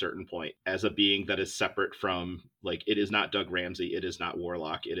Douglock at a certain point as a being that is separate from, like, it is not Doug Ramsey, it is not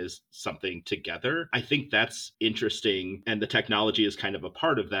Warlock, it is something together. I think that's interesting, and the technology is kind of a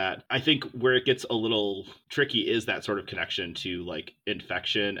part of that. I think where it gets a little tricky is that sort of connection to, like,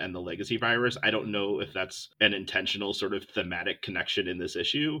 infection and the legacy virus. I don't know if that's an intentional sort of thematic connection in this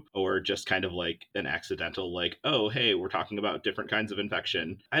issue, or just kind of like an accidental, like, oh, hey, we're talking about different kinds of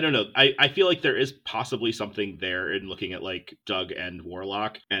infection. I don't know. I feel like there is possibly something there in looking at, like, Doug and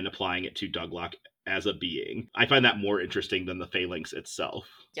Warlock and applying it to Douglock as a being. I find that more interesting than the phalanx itself.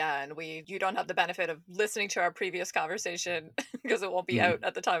 Yeah, and you don't have the benefit of listening to our previous conversation because it won't be out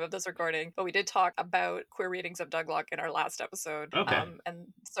at the time of this recording. But we did talk about queer readings of Douglock in our last episode, and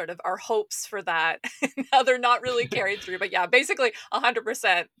sort of our hopes for that. Now they're not really carried through, but yeah, basically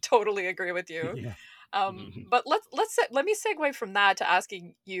 100% totally agree with you. Yeah. But let me segue from that to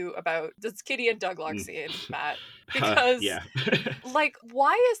asking you about this Kitty and Douglock scene, Matt. Because like,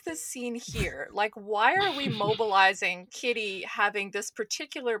 why is this scene here? Like, why are we mobilizing Kitty having this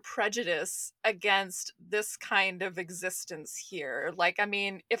particular prejudice against this kind of existence here? Like, I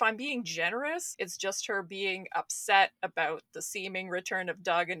mean, if I'm being generous, it's just her being upset about the seeming return of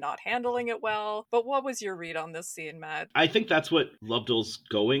Doug and not handling it well. But what was your read on this scene, Matt? I think that's what Lovedale's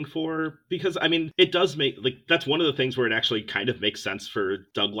going for, because, I mean, it does make, like, that's one of the things where it actually kind of makes sense for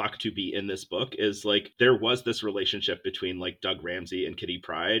Douglock to be in this book, is, like, there was this relationship between, like, Doug Ramsey and Kitty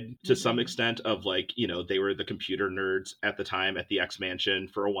Pryde to some extent, of, like, you know, they were the computer nerds at the time at the X Mansion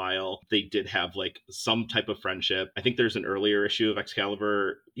for a while. They did have, like, some type of friendship. I think there's an earlier issue of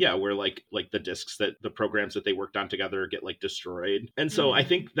Excalibur, where like the discs, that the programs that they worked on together get, like, destroyed. And so I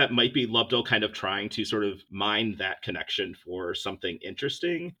think that might be Lovedale kind of trying to sort of mine that connection for something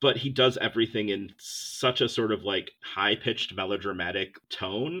interesting, but he does everything in such a sort of, like, high-pitched melodramatic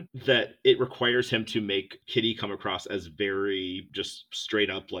tone that it requires him to make Kitty come across as very just straight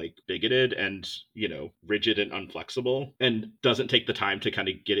up, like, bigoted and, you know, rigid and unflexible, and doesn't take the time to kind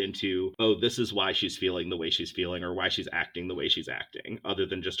of get into, oh, this is why she's feeling the way she's feeling, or why she's acting the way she's acting, other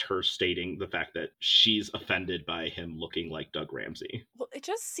than just her stating the fact that she's offended by him looking like Doug Ramsey. Well, it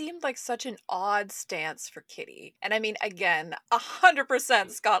just seemed like such an odd stance for Kitty. And I mean, again,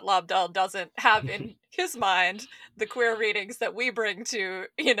 100% Scott Lobdell doesn't have in his mind the queer readings that we bring to,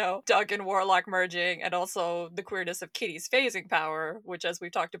 you know, Doug and Warlock merging, and also the queerness of Kitty's phasing power, which, as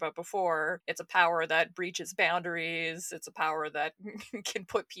we've talked about before, it's a power that breaches boundaries. It's a power that can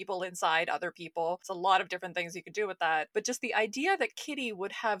put people inside other people. It's a lot of different things you could do with that. But just the idea that Kitty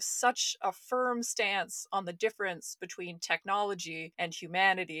would have such a firm stance on the difference between technology and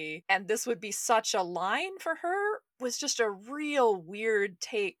humanity, and this would be such a line for her, was just a real weird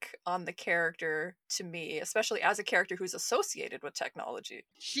take on the character to me, especially as a character who's associated with technology.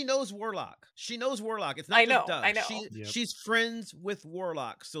 She knows Warlock. It's not just Doug. I know. She's friends with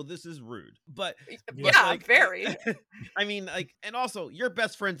Warlock, so this is rude. But yeah, like, very. I mean, like, and also, your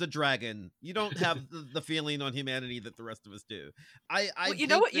best friend's a dragon. You don't have the feeling on humanity that the rest of us do. You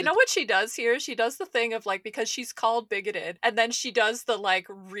know what she does here? She does the thing of, like, because she's called bigoted, and then she does the, like,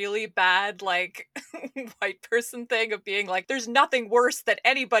 really bad, like, white person thing of being like, there's nothing worse that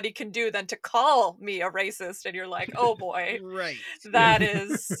anybody can do than to call me a racist, and you're like, oh boy, right? That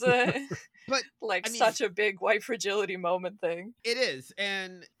is But like I mean, such a big white fragility moment thing. it is,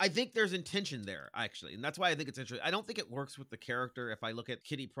 and I think there's intention there, actually, and that's why I think it's interesting. I don't think it works with the character if I look at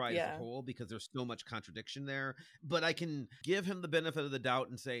Kitty Pryde as a Yeah. whole, because there's so much contradiction there. But I can give him the benefit of the doubt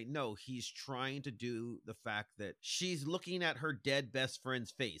and say, no, he's trying to do the fact that she's looking at her dead best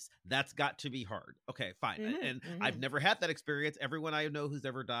friend's face. That's got to be hard. Okay, fine. And I've never had that experience. Everyone I know who's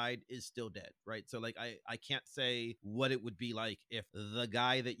ever died is still dead, right? So like I can't say what it would be like if the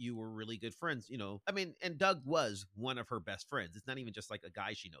guy that you were really good friends, I mean, and Doug was one of her best friends. It's not even just like a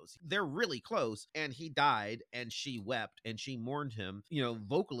guy she knows. They're really close, and he died, and she wept, and she mourned him,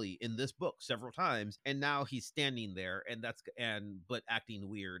 vocally in this book several times, and now he's standing there, but acting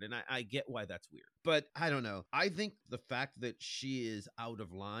weird, and I get why that's weird. But I don't know. I think the fact that she is out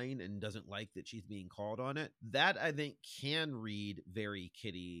of line and doesn't like that she's being called on it, that I think can read very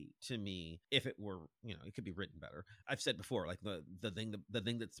Kitty to me. If it were, it could be written better. I've said before, like the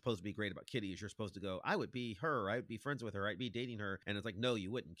thing that's supposed to be great about Kitty is you're supposed to go, I would be her, I would be friends with her, I'd be dating her, and it's like, no,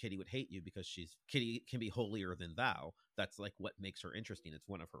 you wouldn't. Kitty would hate you because Kitty can be holier than thou. That's like what makes her interesting. It's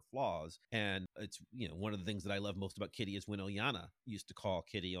one of her flaws. And it's, one of the things that I love most about Kitty is when Oyana used to call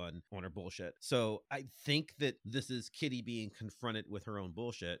Kitty on her bullshit. So I think that this is Kitty being confronted with her own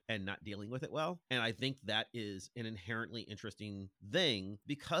bullshit and not dealing with it well. And I think that is an inherently interesting thing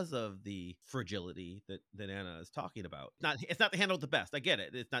because of the fragility that Anna is talking about. It's not handled the best. I get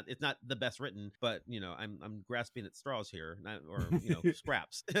it. It's not the best written, but I'm grasping at straws here, or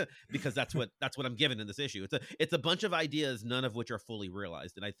scraps, because that's what I'm given in this issue. It's a bunch of ideas, none of which are fully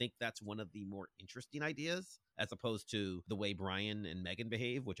realized. And I think that's one of the more interesting ideas, as opposed to the way Brian and Megan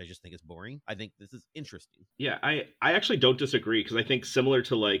behave, which I just think is boring. I think this is interesting. Yeah, I actually don't disagree, because I think similar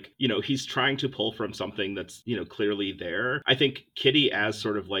to like, he's trying to pull from something that's, clearly there. I think Kitty as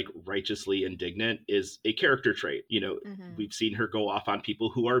sort of like righteously indignant is a character trait. We've seen her go off on people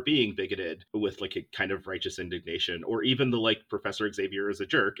who are being bigoted with like a kind of righteous indignation, or even the like Professor Xavier is a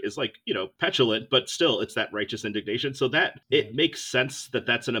jerk is like, petulant, but still it's that righteous indignation. So that it makes sense that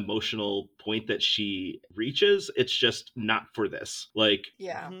that's an emotional point that she reaches. It's just not for this. Like,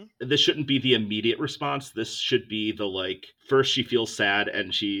 this shouldn't be the immediate response. This should be the like, first she feels sad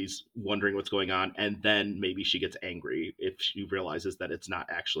and she's wondering what's going on, and then maybe she gets angry if she realizes that it's not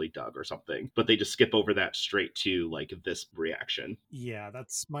actually Doug or something. But they just skip over that straight to like this reaction. Yeah,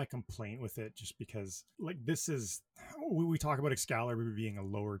 that's my complaint with it, just because like this is, we talk about Excalibur being a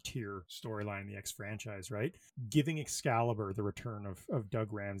lower tier storyline in the X franchise, right? Giving Excalibur the return of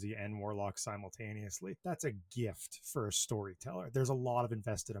Doug Ramsey and Warlock simultaneously, that's a gift for a storyteller. There's a lot of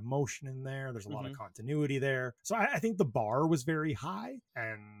invested emotion in there. There's a lot of continuity there. So I think the bar was very high,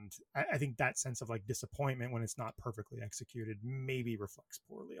 and I think that sense of like disappointment when it's not perfectly executed maybe reflects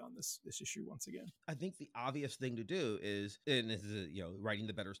poorly on this issue once again. I think the obvious thing to do is, and this is writing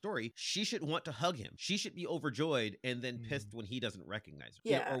the better story, she should want to hug him. She should be overjoyed and then pissed when he doesn't recognize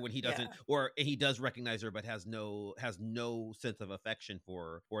her, or when he doesn't, or he does recognize her but has no sense of affection for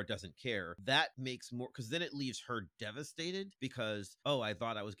her, or doesn't care. That makes more, because then it leaves her devastated because, oh, I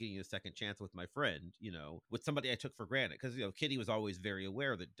thought I was getting a second chance with my friend, with somebody I took for granted, because Kitty was always very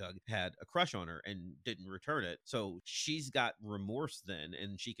aware that Doug had a crush on her and didn't return it. So she's got remorse then,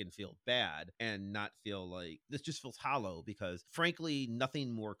 and she can feel bad and not feel like this just feels hollow, because frankly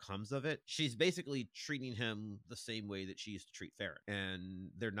nothing more comes of it. She's basically treating him the same way that she used to treat Farron, and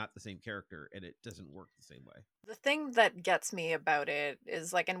they're not the same character, and it doesn't work the same way. The thing that gets me about it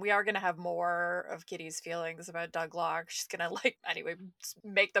is like, and we are going to have more of Kitty's feelings about Doug Locke. She's going to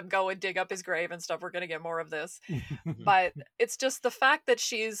make them go and dig up his grave and stuff. We're going to get more of this. But it's just the fact that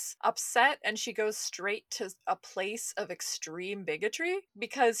she's upset and she goes straight to a place of extreme bigotry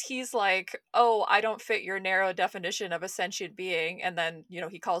because he's like, oh, I don't fit your narrow definition of a sentient being. And then,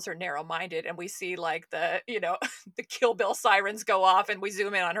 he calls her narrow-minded, and we see like the Kill Bill sirens go off, and we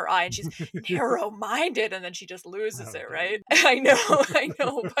zoom in on her eye and she's narrow-minded, and then she just loses it, right? I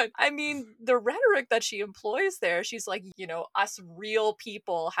know. But I mean, the rhetoric that she employs there, she's like, us real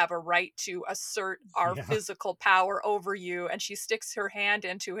people have a right to assert our physical power over you. And she sticks her hand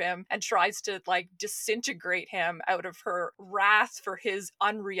into him and tries to like disintegrate him out of her wrath for his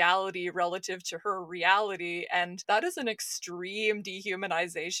unreality relative to her reality. And that is an extreme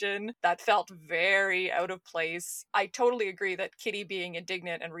dehumanization that felt very out of place. I totally agree that Kitty being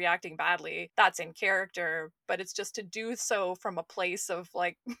indignant and reacting badly, that's in character, but it's just to do so from a place of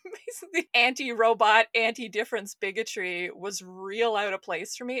like basically anti-robot, anti-difference bigotry was real out of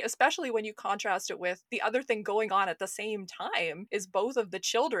place for me, especially when you contrast it with the other thing going on at the same time is both of the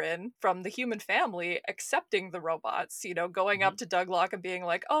children from the human family accepting the robots, going up to Doug Locke and being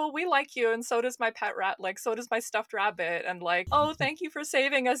like, oh, we like you, and so does my pet rat, like so does my stuffed rabbit, and like, oh, thank you for saving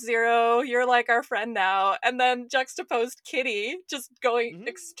leaving us, Zero. You're like our friend now. And then juxtaposed Kitty just going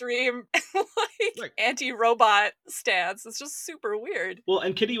extreme like Right. anti-robot stance. It's just super weird. Well,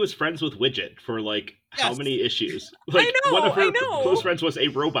 and Kitty was friends with Widget for like how Yes. many issues? Like know, one of her I know. close friends was a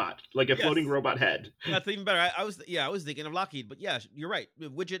robot, like a Yes. floating robot head. That's even better. I was thinking of Lockheed, but yeah, you're right.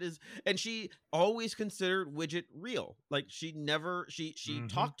 Widget is, and she always considered Widget real. Like she never, she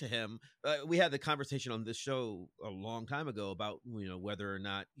talked to him. We had the conversation on this show a long time ago about whether or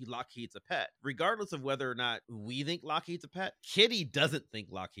not Lockheed's a pet. Regardless of whether or not we think Lockheed's a pet, Kitty doesn't think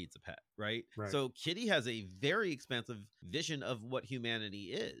Lockheed's a pet, right? So Kitty has a very expansive vision of what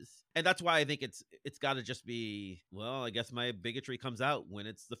humanity is. And that's why I think it's got to just be, well, I guess my bigotry comes out when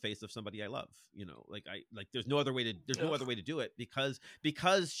it's the face of somebody I love. There's no other way to do it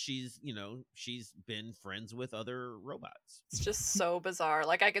because she's she's been friends with other robots. It's just so bizarre.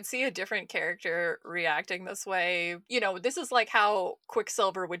 Like I could see a different character reacting this way. This is like how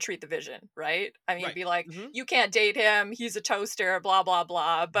Quicksilver would treat the Vision, right? I mean, be like, you can't date him. He's a toaster, blah, blah,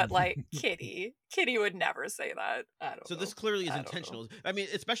 blah. But like Kitty would never say that. I don't know. This clearly is intentional. I mean,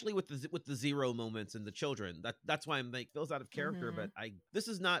 especially with the Zero moments and the children. That's why I'm like, feels out of character. But this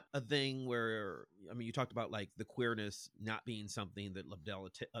is not a thing where, I mean, you talked about like the queerness not being something that Lobdell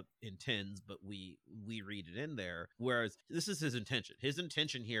intends, but we read it in there. Whereas this is his intention. His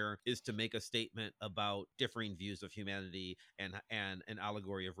intention here is to make a statement about differing views of humanity and an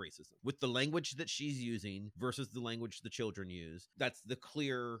allegory of racism. With the language that she's using versus the language the children use, that's the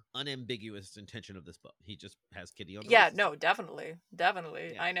clear, unambiguous intention of this book. He just has Kitty on the racist. No, definitely.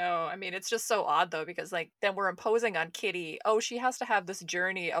 Yeah. I know. I mean, it's just so odd though, because like then we're imposing on Kitty, she has to have this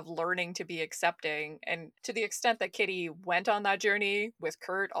journey of learning to be accepting. And to the extent that Kitty went on that journey with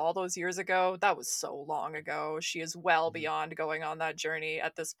Kurt all those years ago, that was so long ago. She is well beyond going on that journey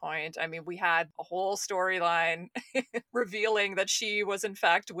at this point. I mean, we had a whole storyline revealing that she was in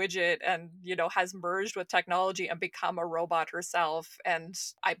fact Widget and, has merged with technology and become a robot herself. And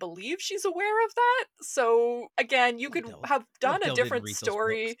I believe she's aware of that. So again, you could have done a different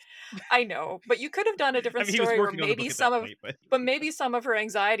story. I know, but you could have done a different story where maybe maybe some of her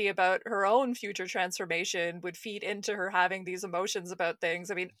anxiety about her own future transformation would feed into her having these emotions about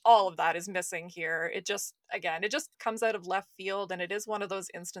things. I mean, all of that is missing here. It just comes out of left field, and it is one of those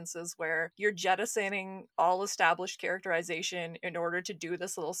instances where you're jettisoning all established characterization in order to do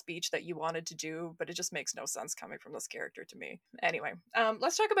this little speech that you wanted to do, but it just makes no sense coming from this character to me. Anyway,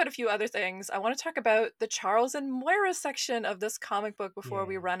 let's talk about a few other things. I want to talk about the Charles and Moira section of this comic book before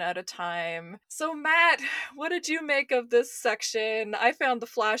we run out of time. So Matt, what did you make of this section? I found the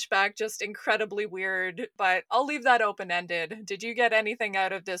flashback just incredibly weird, but I'll leave that open-ended. Did you get anything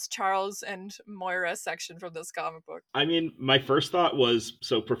out of this Charles and Moira section from this comic book? I mean, my first thought was,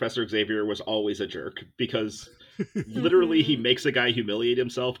 so Professor Xavier was always a jerk, because literally he makes a guy humiliate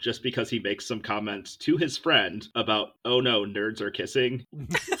himself just because he makes some comments to his friend about, oh no, nerds are kissing.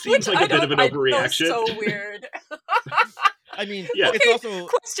 Seems like a bit of an overreaction. So weird. I mean, yeah. It's also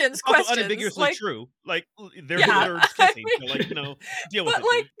questions. unambiguously true. Like, there's nerds kissing, so deal with it.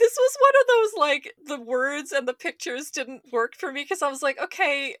 But this was one of those, the words and the pictures didn't work for me, because I was like,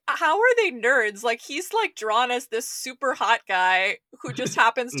 okay, how are they nerds? Like, he's drawn as this super hot guy who just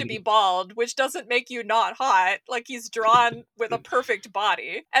happens to be bald, which doesn't make you not hot. Like, he's drawn with a perfect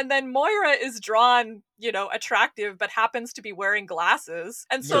body. And then Moira is drawn, attractive, but happens to be wearing glasses.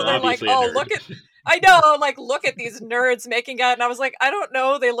 And so they're like, oh, look at... I know, look at these nerds making out. And I was like, I don't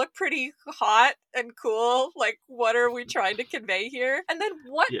know. They look pretty hot and cool. Like, what are we trying to convey here? And then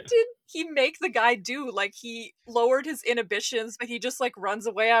what did he make the guy do? Like, he lowered his inhibitions, but he just, runs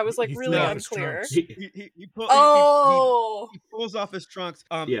away. I was, really unclear. He pulls off his trunks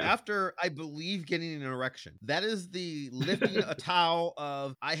after, I believe, getting an erection. That is the lifting a towel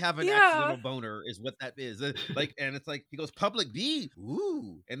of, I have an accidental boner, is what that is. And it's he goes, public B,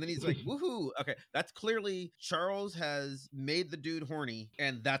 ooh. And then he's like, woohoo. Okay, that's clearly Charles has made the dude horny,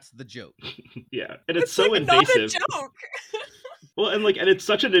 and that's the joke. Yeah, and it's so invasive. Not a joke. Well, and it's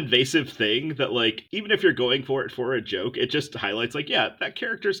such an invasive thing that even if you're going for it for a joke, it just highlights that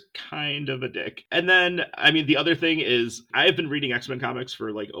character's kind of a dick. And then, I mean, the other thing is, I've been reading X-Men comics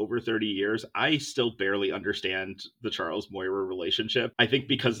for over 30 years. I still barely understand the Charles Moira relationship. I think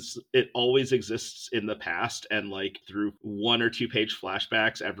because it always exists in the past and through 1 or 2 page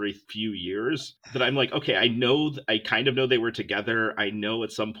flashbacks every few years, that I'm okay, I kind of know they were together. I know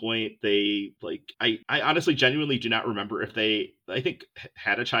at some point they I honestly genuinely do not remember if they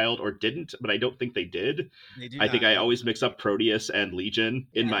had a child or didn't, but I don't think they did. I think I always mix up Proteus and Legion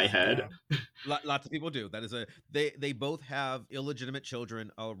in my head. Yeah. Lots of people do. That is they both have illegitimate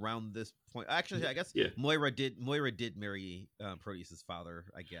children around this point. Actually, I guess Yeah. Moira did marry Proteus's father,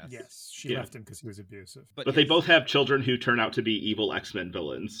 I guess. Yes, she Yeah. left him because he was abusive. But yes. they both have children who turn out to be evil X-Men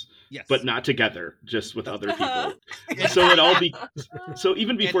villains. Yes. But not together, just with other people. And- So it all be so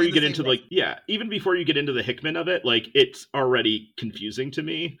even before in you the get same into room. even before you get into the Hickman of it, like it's already confusing to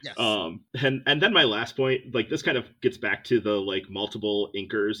me. Yes. And then my last point, like this kind of gets back to the like multiple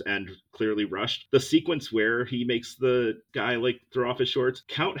inkers and clearly rushed. The sequence where he makes the guy like throw off his shorts,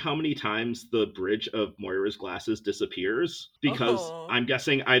 count how many times the bridge of Moira's glasses disappears, because Oh. I'm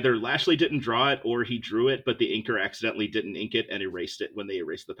guessing either Lashley didn't draw it or he drew it, but the inker accidentally didn't ink it and erased it when they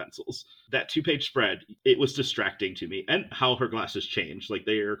erased the pencils. That 2-page spread, it was distracting to me. And how her glasses change, like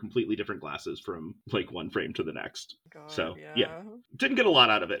they are completely different glasses from like one frame to the next. God, So yeah, didn't get a lot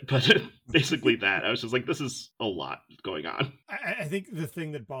out of it, but basically that. I was just like, this is a lot going on. I think the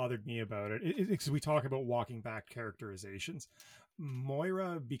thing that bothered me about it is because we talk about walking back characterizations.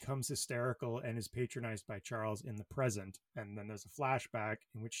 Moira becomes hysterical and is patronized by Charles in the present, and then there's a flashback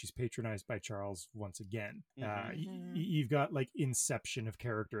in which she's patronized by Charles once again. You've got like inception of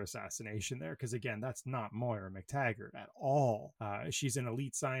character assassination there, because again, that's not Moira McTaggart at all. She's an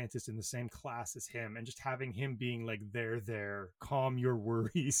elite scientist in the same class as him, and just having him being like, there, calm your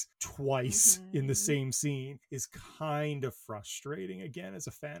worries twice in the same scene is kind of frustrating, again, as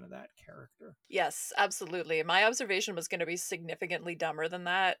a fan of that character. Yes, absolutely. My observation was going to be significantly dumber than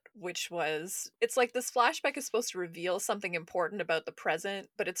that, which was, it's like this flashback is supposed to reveal something important about the present,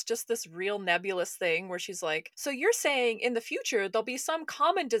 but it's just this real nebulous thing where she's like, so you're saying in the future there'll be some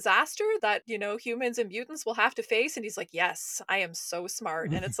common disaster that, you know, humans and mutants will have to face? And he's like, yes, I am so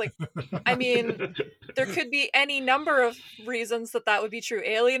smart. And it's like, I mean, there could be any number of reasons that would be true.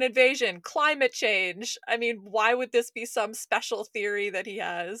 Alien invasion, climate change. I mean, why would this be some special theory that he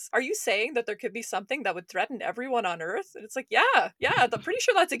has? Are you saying that there could be something that would threaten everyone on Earth? And it's like, yeah, I'm pretty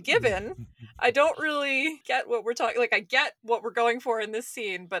sure that's a given. I don't really get what we're talking, like I get what we're going for in this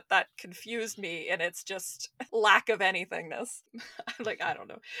scene, but that confused me, and it's just lack of anythingness. Like, I don't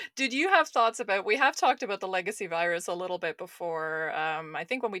know. Did you have thoughts about, we have talked about the legacy virus a little bit before, I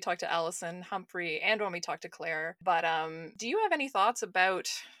think when we talked to Allison Humphrey and when we talked to Claire, but do you have any thoughts about,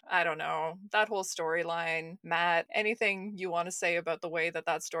 I don't know, that whole storyline? Matt, anything you want to say about the way that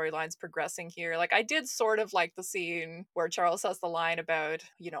storyline's progressing here? Like, I did sort of like the scene where Charles has the line about,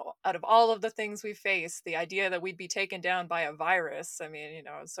 you know, out of all of the things we face, the idea that we'd be taken down by a virus. I mean, you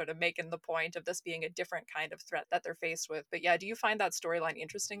know, sort of making the point of this being a different kind of threat that they're faced with. But yeah, do you find that storyline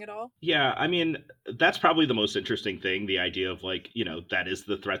interesting at all? Yeah, I mean, that's probably the most interesting thing, the idea of like, you know, that is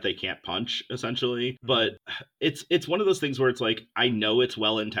the threat they can't punch, essentially. But it's one of those things where it's like, I know it's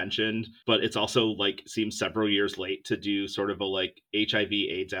well intentioned, but it's also like seems several years late to do sort of a like HIV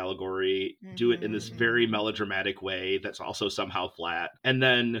AIDS allegory, do it in this very melodramatic way that's also somehow flat. And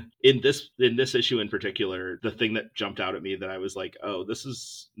then in this issue in particular, the thing that jumped out at me that I was like, oh, this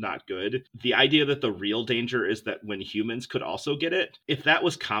is not good. The idea that the real danger is that when humans could also get it, if that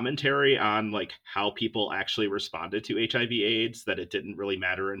was commentary on like how people actually responded to HIV AIDS, that it didn't really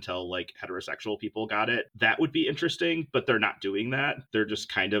matter until like heterosexual people got it, that would be interesting. But they're not doing that. They're just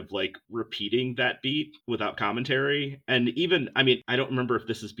kind of like repeating that beat without commentary. And even, I mean, I don't remember if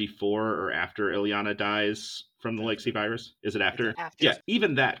this is before or after Ileana dies from the legacy virus. Is it after? After. Yeah,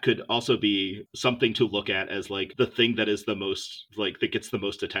 even that could also be something to look at as like the thing that is the most like that gets the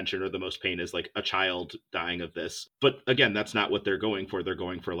most attention or the most pain is like a child dying of this. But again, that's not what they're going for. They're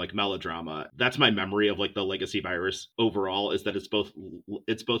going for like melodrama. That's my memory of like the legacy virus overall, is that it's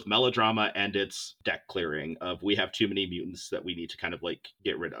both melodrama and it's deck clearing of, we have too many mutants that we need to kind of like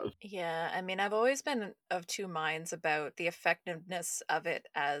get rid of. Yeah, I mean, I've always been of two minds about the effectiveness of it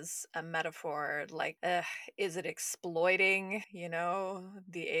as a metaphor. Like, is it exploiting, you know,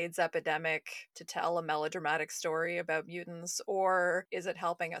 the AIDS epidemic to tell a melodramatic story about mutants, or is it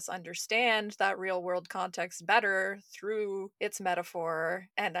helping us understand that real world context better through its metaphor?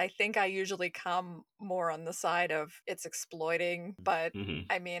 And I think I usually come more on the side of it's exploiting, but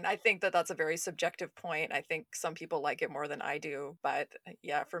I mean, I think that that's a very subjective point. I think some people like it more than I do, but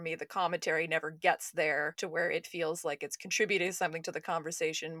yeah, for me, the commentary never gets there to where it feels like it's contributing something to the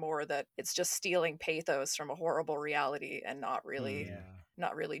conversation, more that it's just stealing pathos from a horrible reality and not really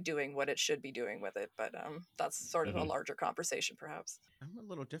doing what it should be doing with it. But that's sort of a larger conversation, perhaps. I'm a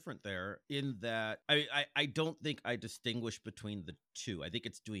little different there in that I don't think I distinguish between the two. I think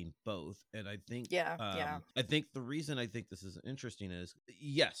it's doing both. And I think I think the reason I think this is interesting is,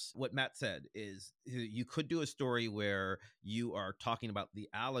 yes, what Matt said is you could do a story where you are talking about the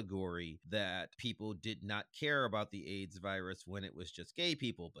allegory that people did not care about the AIDS virus when it was just gay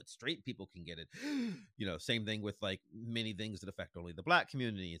people, but straight people can get it. You know, same thing with like many things that affect only the black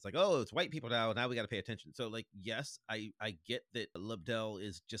community. It's like, oh, it's white people now we got to pay attention. So like, yes, I get that Lobdell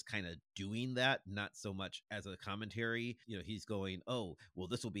is just kind of doing that, not so much as a commentary. He's going, oh, well,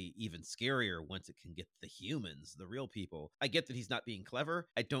 this will be even scarier once it can get the humans, the real people. I get that he's not being clever.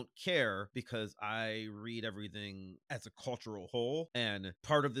 I don't care, because I read everything as a cultural whole, and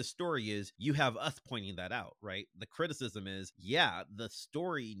part of this story is you have us pointing that out, right? The criticism is, yeah, the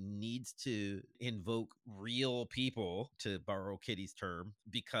story needs to invoke real people, to borrow Kitty's term,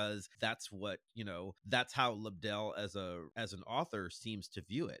 because that's what, that's how Lobdell as an author seems to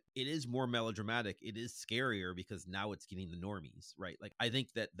view it. It is more melodramatic. It is scarier because now it's getting the normies, right? Like, I think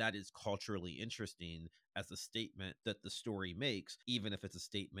that is culturally interesting as a statement that the story makes, even if it's a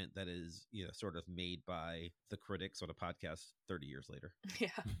statement that is, sort of made by the critics on a podcast 30 years later. Yeah.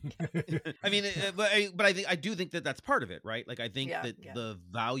 I mean, but I do think that that's part of it, right? Like, I think that the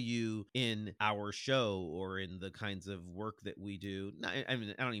value in our show, or in the kinds of work that we do, I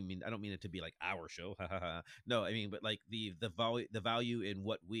don't mean it to be like our show. No, I mean, but like the value in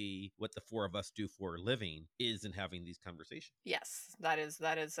what the four of us do for a living is in having these conversations. Yes, that is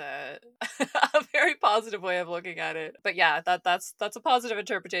a a very positive way of looking at it. But yeah, that's a positive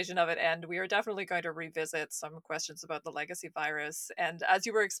interpretation of it, and we are definitely going to revisit some questions about the legacy virus. And as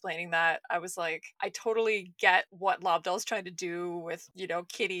you were explaining that, I was like, I totally get what Lobdell's trying to do with,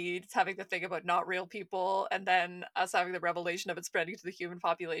 Kitty having the thing about not real people, and then us having the revelation of it spreading to the human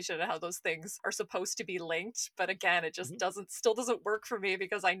population, and how those things are supposed to be linked. But again, it just still doesn't work for me,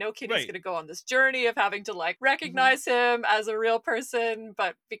 because I know Kitty's going to go on this journey of having to like recognize him as a real person,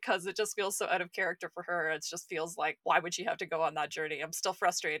 but because it just feels so out of character for her, it just feels like, why would she have to go on that journey? I'm still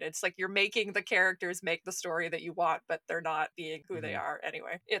frustrated. It's like you're making the characters make the story that you want, but they're not being who they are.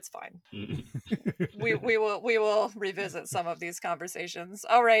 Anyway, it's fine. we will revisit some of these conversations.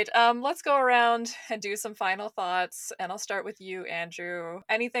 All right, let's go around and do some final thoughts, and I'll start with you, Andrew.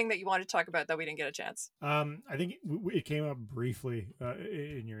 Anything that you want to talk about that we didn't get a chance? I think it came up briefly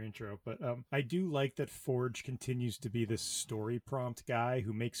in your intro, but I do like that Forge continues to be this story prompt guy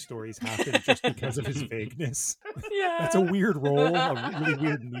who makes stories happen just because of his vagueness. Yeah, that's a weird role, a really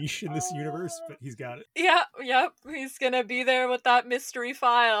weird niche in this universe, but he's got it. Yep. He's gonna be there with that mystery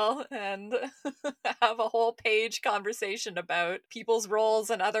file and have a whole page conversation about people's roles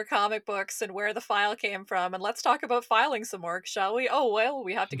and other comic books and where the file came from. And let's talk about filing some more, shall we? Oh, well,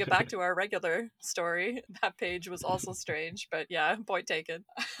 we have to get back to our regular story. That page was also strange, but yeah, point taken.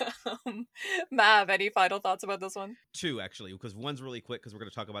 Mav, any final thoughts about this one? Two, actually, because one's really quick, because we're going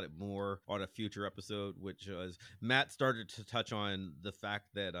to talk about it more on a future episode, which was Matt started to touch on the fact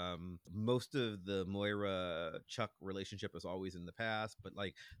that most of the Moira Chuck relationship is always in the past, but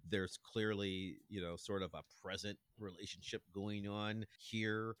like there's clearly, sort of a present relationship going on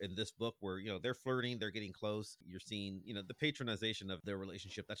here in this book where, they're flirting, they're getting close. You're seeing, the patronization of their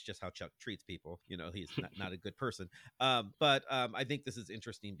relationship. That's just how Chuck treats people. He's not a good person. But I think this is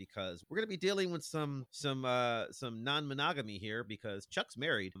interesting because we're going to be dealing with some non-monogamy here, because Chuck's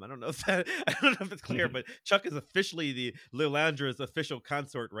married. I don't know if it's clear, but Chuck is officially the Lilandra's official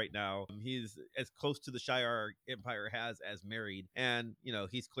consort right now. He's as close to the Shi'ar Empire has as married, and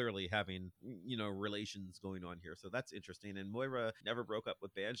he's clearly having relations going on here. So that's interesting. And Moira never broke up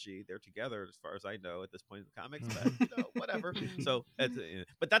with Banshee. They're together as far as I know at this point in the comics, but whatever. So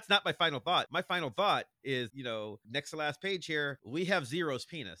but that's not my final thought. My final thought is, next to last page here, we have Zero's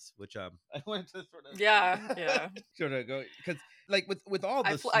penis, which I wanted to sort of sort of go, because like with all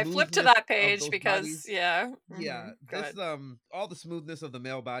the I flipped to that page because bodies, this all the smoothness of the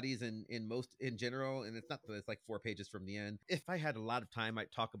male bodies in general, and it's not that it's like 4 pages from the end. If I had a lot of time,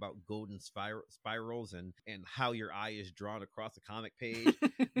 I'd talk about golden spirals and how your eye is drawn across a comic page.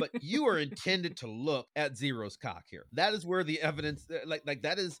 But you are intended to look at Zero's cock here. That is where the evidence, like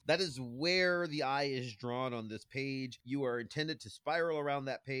that is where the eye is drawn on this page. You are intended to spiral around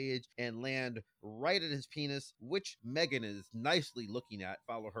that page and land right at his penis, which Megan is nicely looking at.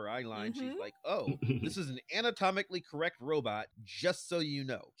 Follow her eye line. She's like, oh, this is an anatomically correct robot, just so you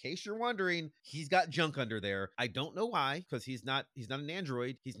know. In case you're wondering, he's got junk under there. I don't know why, because he's not an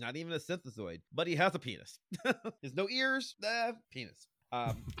android. He's not even a synthezoid, but he has a penis. There's no ears, penis.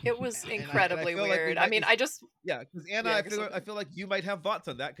 It was incredibly weird. Because Anna, I feel like you might have thoughts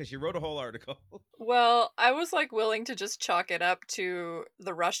on that because you wrote a whole article. Well, I was like willing to just chalk it up to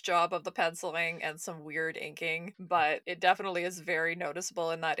the rush job of the penciling and some weird inking, but it definitely is very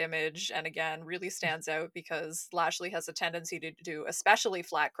noticeable in that image, and again really stands out because Lashley has a tendency to do especially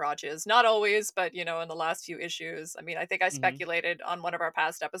flat crotches. Not always, but in the last few issues. I think I speculated on one of our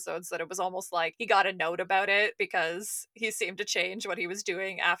past episodes that it was almost like he got a note about it because he seemed to change what he was was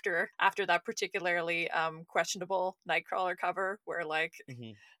doing after that particularly questionable Nightcrawler cover, where like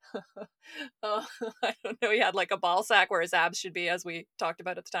Mhm. oh, I don't know, he had like a ball sack where his abs should be, as we talked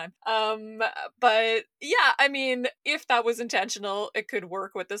about at the time. But yeah, I mean, if that was intentional, it could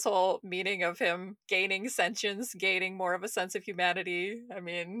work with this whole meaning of him gaining sentience, gaining more of a sense of humanity. I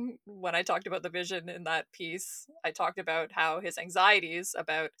mean, when I talked about the Vision in that piece, I talked about how his anxieties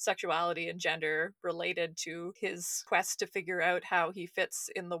about sexuality and gender related to his quest to figure out how he fits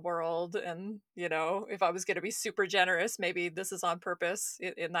in the world. And, you know, if I was going to be super generous, maybe this is on purpose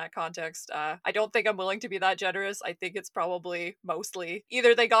in that context. I don't think I'm willing to be that generous. I think it's probably mostly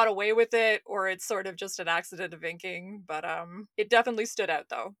either they got away with it or it's sort of just an accident of inking. But it definitely stood out,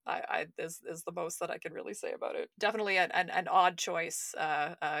 though. I is the most that I can really say about it. Definitely an odd choice,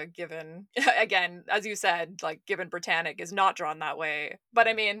 given again, as you said, like given Britannic is not drawn that way. But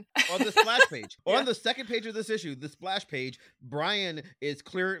I mean, on the splash page, Yeah. on the second page of this issue, the splash page, Brian is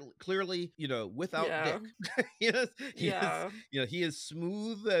clearly, you know, without Yeah. dick. he Yeah. is, you know, he is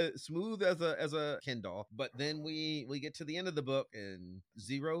smooth as a Ken doll. But then we get to the end of the book, and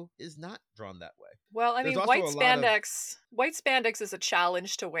Zero is not drawn that way. Well, I There's mean, also white a lot of- spandex is a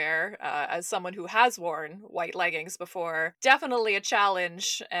challenge to wear. As someone who has worn white leggings before, definitely a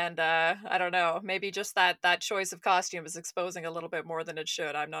challenge. And I don't know, maybe just that choice of costume is exposing a little bit more than it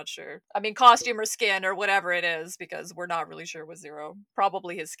should. I'm not sure. I mean, costume or skin or whatever it is, because we're not really sure with Zero.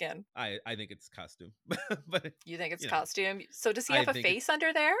 Probably his skin. I think it's costume, but You think it's you know, costume? So does he I have a think it's- face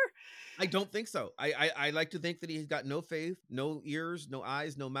under there? I don't think so. I like to think that he's got no face, no ears, no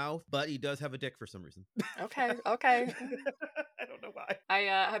eyes, no mouth, but he does have a dick for some reason. Okay. I don't know why. I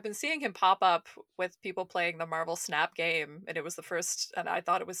have been seeing him pop up with people playing the Marvel Snap game, and it was the first, and I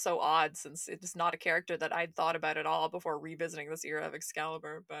thought it was so odd since it's not a character that I'd thought about at all before revisiting this era of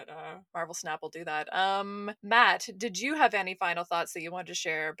Excalibur, but Marvel Snap will do that. Matt, did you have any final thoughts that you wanted to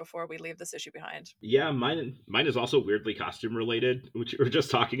share before we leave this issue behind? Yeah, mine is also weirdly costume related, which we were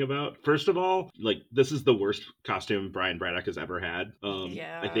just talking about. First of all, like this is the worst costume Brian Braddock has ever had.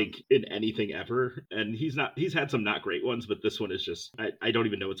 Yeah. I think in anything ever, and he's had some not great ones, but this one is just I don't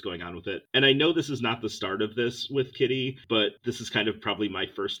even know what's going on with it. And I know this is not the start of this with Kitty, but this is kind of probably my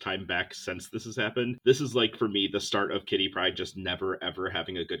first time back since this has happened. This is like for me the start of Kitty Pryde just never ever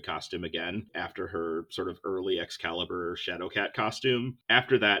having a good costume again after her sort of early Excalibur Shadowcat costume.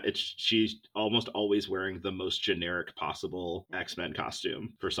 After that, she's almost always wearing the most generic possible X-Men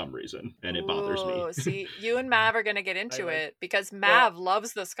costume for some reason, and it bothers me. Ooh, see, you and Mav are going to get into like- it because Mav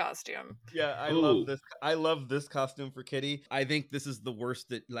loves this costume. Yeah, I Ooh. love this. I love this costume for Kitty. I think this is the worst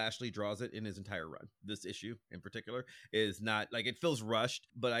that Lashley draws it in his entire run. This issue in particular is not like it feels rushed,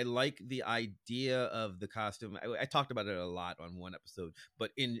 but I like the idea of the costume. I talked about it a lot on one episode,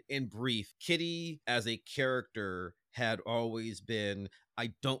 but in brief, Kitty as a character had always been,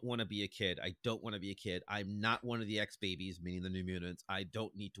 I don't want to be a kid. I don't want to be a kid. I'm not one of the X babies, meaning the New Mutants. I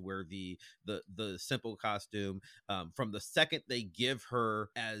don't need to wear the simple costume. From the second they give her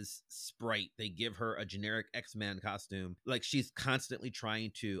as Sprite, they give her a generic X-Man costume. Like she's constantly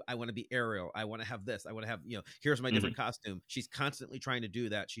trying to, I want to be Ariel. I want to have this. I want to have, here's my different costume. She's constantly trying to do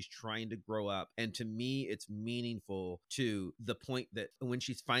that. She's trying to grow up. And to me, it's meaningful to the point that when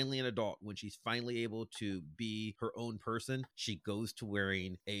she's finally an adult, when she's finally able to be her own person, she goes to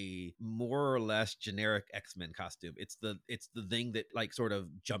wearing a more or less generic X-Men costume. It's the thing that like sort of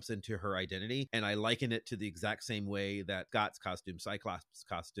jumps into her identity, and I liken it to the exact same way that Scott's costume, Cyclops'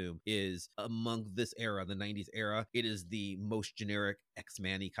 costume, is among this era, the 90s era. It is the most generic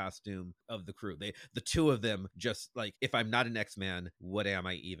X-Man-y costume of the crew. The two of them just like, if I'm not an X-Man, what am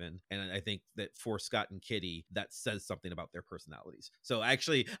I even? And I think that for Scott and Kitty, that says something about their personalities. So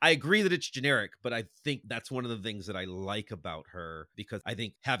actually, I agree that it's generic, but I think that's one of the things that I like about her, because I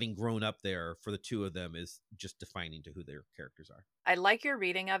think having grown up there for the two of them is just defining to who their characters are. I like your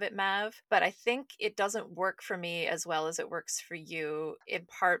reading of it, Mav, but I think it doesn't work for me as well as it works for you, in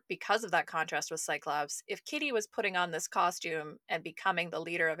part because of that contrast with Cyclops. If Kitty was putting on this costume and becoming the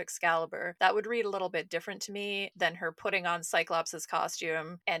leader of Excalibur, that would read a little bit different to me than her putting on Cyclops'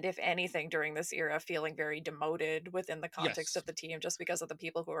 costume, and if anything, during this era, feeling very demoted within the context of the team just because of the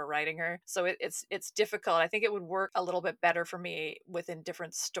people who are writing her. So it's difficult. I think it would work a little bit better for me within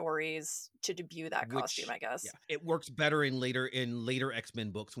different stories to debut that costume, I guess. Yeah, it works better in later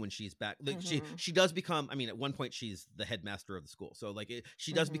X-Men books when she's back. Like, she does become, I mean, at one point she's the headmaster of the school, so like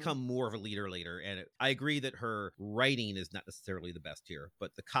she does become more of a leader later. And I agree that her writing is not necessarily the best here,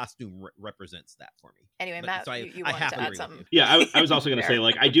 but the costume represents that for me. Anyway, But, Matt, so you I wanted to happily add agree with something. you. Yeah, I was also going to Fair. say,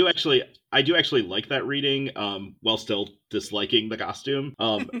 like, I do actually like that reading, while still disliking the costume.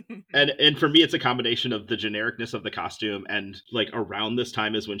 And for me, it's a combination of the genericness of the costume, and like around this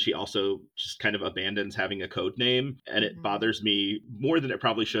time is when she also just kind of abandons having a code name, and it bothers me more than it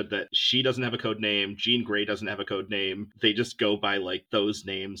probably should that she doesn't have a code name, Jean Grey doesn't have a code name. They just go by like those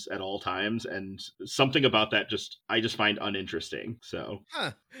names at all times, and something about that I just find uninteresting. So,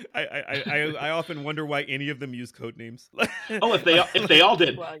 Huh. I often wonder why any of them use code names. oh, if they all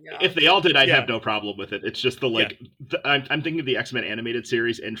did, Well, yeah. if they all did, I'd Yeah. have no problem with it. It's just the like, I'm thinking of the X-Men animated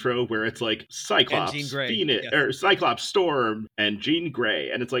series intro where it's like Cyclops, Jean Grey, Phoenix, yes. or Cyclops, Storm, and Jean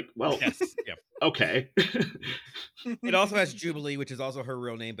Grey, and it's like, well, Yes. Yeah. okay. It also has Jubilee, which is also her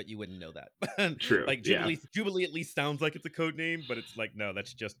real name, but you wouldn't know that. True. Like Jubilee at least sounds like it's a code name, but it's like, no,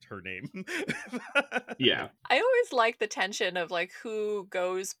 that's just her name. Yeah. I always like the tension of like who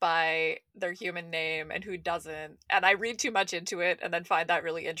goes by their human name and who doesn't. And I read too much into it and then find that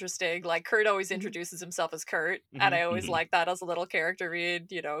really interesting. Like Kurt always introduces himself as Kurt. And I always like that as a little character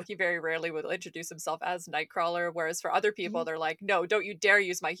read. You know, he very rarely will introduce himself as Nightcrawler. Whereas for other people, they're like, no, don't you dare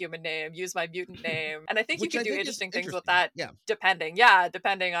use my human name. Use my mutant name. And I think Which you I can do think is interesting things with interesting. that Yeah.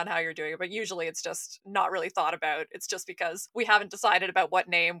 depending on how you're doing it. But usually it's just not really thought about. It's just because we haven't decided about what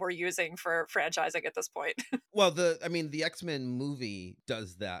name we're using for franchising at this point. Well, the X-Men movie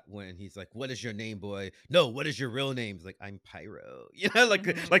does that when he's like, "What is your name, boy?" No, what is your real name? He's like, "I'm Pyro." You know, like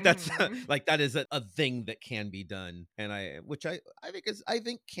that's like that is a thing that can be done, and I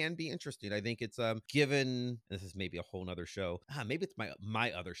think can be interesting. I think it's given this is maybe a whole nother show. Maybe it's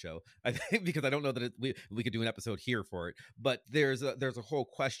my other show. I think because I don't know that we could do an episode here for it, but there's a whole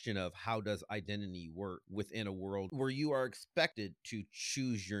question of how does identity work within a world where you are expected to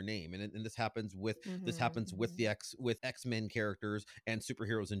choose your name, and this happens with with X-Men characters and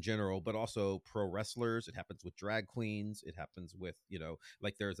superheroes in general, but also pro wrestlers. It happens with drag queens. It happens with,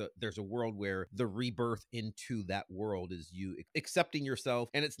 like there's a world where the rebirth into that world is you accepting yourself,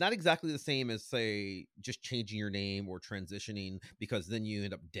 and it's not exactly the same as, say, just changing your name or transitioning, because then you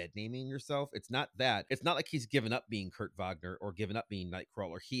end up dead naming yourself. It's not that. It's not like he's given up being Kurt Wagner or given up being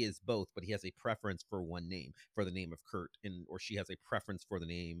Nightcrawler. He is both, but he has a preference for one name, for the name of Kurt, or she has a preference for the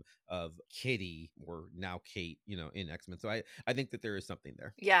name of Kitty, or now Kate, in X-Men. So I think that there is something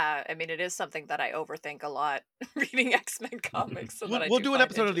there. Yeah, I mean, it is something that I overthink a lot reading X-Men comics. So we'll do an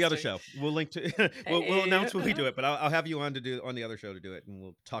episode of the other show. We'll link to we'll announce when we do it, but I'll have you on to do on the other show to do it, and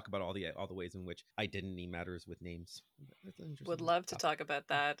we'll talk about all the ways in which identity matters with names. Would love to talk about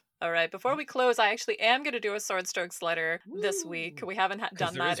that. All right, before we close, I actually am going to do a Sword Strokes letter this week. We haven't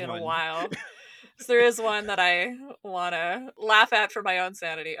done that in a while. So there is one that I want to laugh at for my own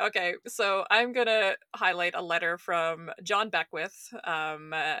sanity. Okay, so I'm going to highlight a letter from John Beckwith,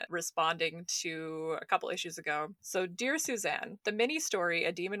 responding to a couple issues ago. So, Dear Suzanne, the mini story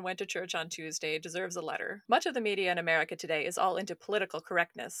A Demon Went to Church on Tuesday deserves a letter. Much of the media in America today is all into political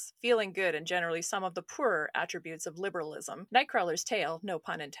correctness, feeling good, and generally some of the poorer attributes of liberalism. Nightcrawler's tale, no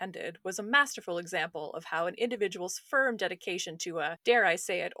pun intended, was a masterful example of how an individual's firm dedication to a, dare I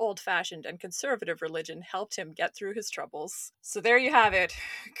say it, old-fashioned and conservative religion helped him get through his troubles. So there you have it.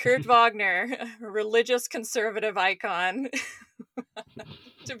 Kurt Wagner, a religious conservative icon.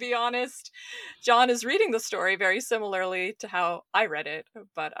 To be honest, John is reading the story very similarly to how I read it,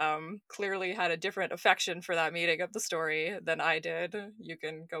 but clearly had a different affection for that meaning of the story than I did. You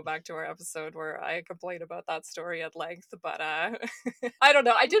can go back to our episode where I complain about that story at length, but I don't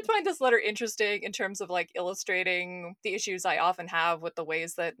know. I did find this letter interesting in terms of like illustrating the issues I often have with the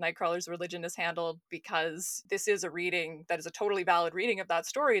ways that Nightcrawler's religion is handled, because this is a reading that is a totally valid reading of that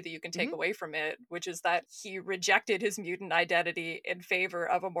story that you can take away from it, which is that he rejected his mutant identity in favor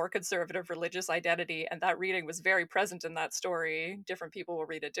of a more conservative religious identity, and that reading was very present in that story. Different people will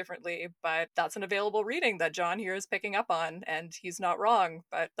read it differently, but that's an available reading that John here is picking up on, and he's not wrong,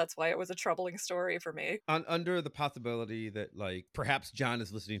 but that's why it was a troubling story for me. Under the possibility that like perhaps John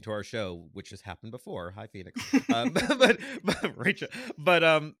is listening to our show, which has happened before. Hi, Phoenix. but Rachel, but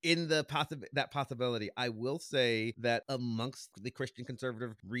in that possibility, I will say that amongst the Christian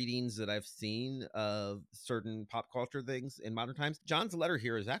conservative readings that I've seen of certain pop culture things in modern times, John's letter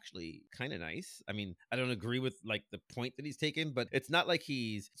here is actually kind of nice. I mean, I don't agree with like the point that he's taken, but it's not like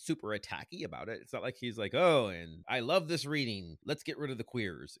he's super attacky about it. It's not like he's like, oh, and I love this reading, let's get rid of the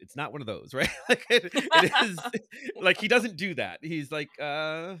queers. It's not one of those, right? Like it is like he doesn't do that. He's like,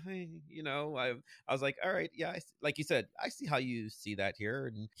 I was like, all right, yeah, like you said, I see how you see that here,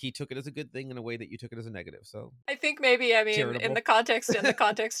 and he took it as a good thing in a way that you took it as a negative. So I think maybe, I mean, charitable. in the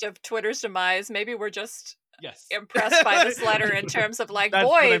context of Twitter's demise, maybe we're just Yes. impressed by this letter in terms of like, That's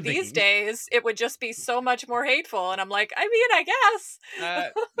what boy, I'm these thinking. days it would just be so much more hateful. And I'm like, I mean, I guess.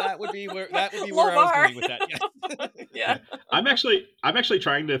 That would be where Low I was bar. going with that. Yes. Yeah. I'm actually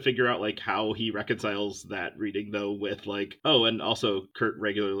trying to figure out like how he reconciles that reading though with like, oh, and also Kurt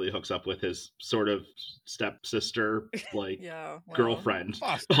regularly hooks up with his sort of stepsister, like Yeah. Well, girlfriend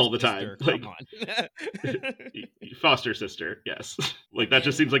Foster all the sister, time. Like come on. foster sister, yes. Like that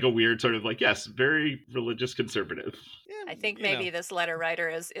just seems like a weird sort of like, yes, very religious conservative. I think You maybe know. this letter writer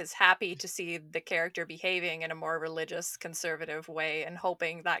is happy to see the character behaving in a more religious, conservative way and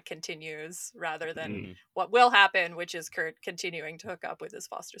hoping that continues rather than Mhm. what will happen, which is Kurt continuing to hook up with his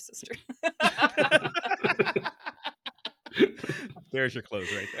foster sister. There's your close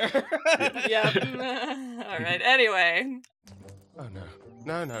right there. Yep. All right. Anyway. Oh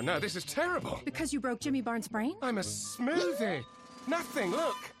no, this is terrible. Because you broke Jimmy Barnes' brain? I'm a smoothie. Nothing,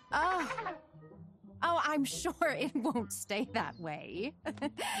 look. Oh, I'm sure it won't stay that way.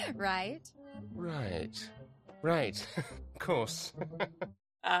 Right? Right. Of course.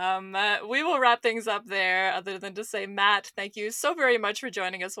 We will wrap things up there, other than to say, Matt, thank you so very much for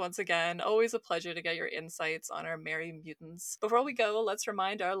joining us once again. Always a pleasure to get your insights on our merry mutants. Before we go, let's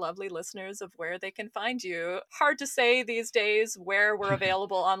remind our lovely listeners of where they can find you. Hard to say these days where we're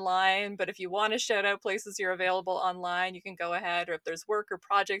available online, but if you want to shout out places you're available online, you can go ahead, or if there's work or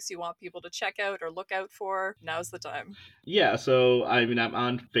projects you want people to check out or look out for, now's the time. Yeah, so I mean, I'm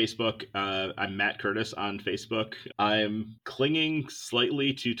on Facebook. I'm Matt Curtis on Facebook. I'm clinging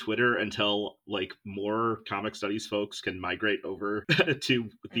slightly to Twitter until like more comic studies folks can migrate over to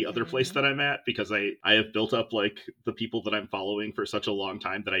the other place that I'm at, because I have built up like the people that I'm following for such a long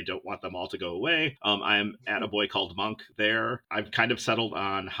time that I don't want them all to go away. I'm at A Boy Called Monk there. I've kind of settled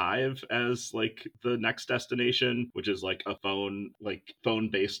on Hive as like the next destination, which is like a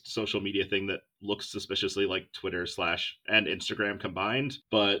phone-based social media thing that looks suspiciously like Twitter / and Instagram combined,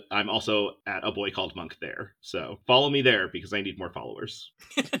 but I'm also at A Boy Called Monk there. So follow me there because I need more followers.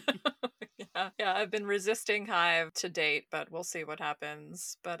 Yeah, I've been resisting Hive to date, but we'll see what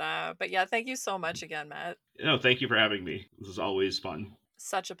happens. But yeah, thank you so much again, Matt. No, thank you for having me. This is always fun.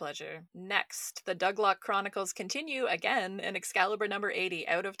 Such a pleasure. Next, the Douglock Chronicles continue again in Excalibur number 80,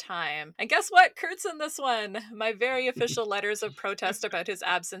 Out of Time. And guess what? Kurt's in this one. My very official letters of protest about his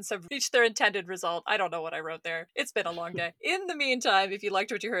absence have reached their intended result. I don't know what I wrote there. It's been a long day. In the meantime, if you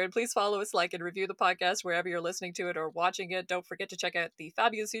liked what you heard, please follow us, like, and review the podcast wherever you're listening to it or watching it. Don't forget to check out the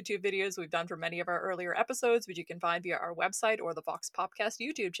fabulous YouTube videos we've done for many of our earlier episodes, which you can find via our website or the Vox Popcast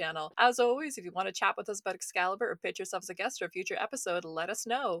YouTube channel. As always, if you want to chat with us about Excalibur or pitch yourself as a guest for a future episode, let us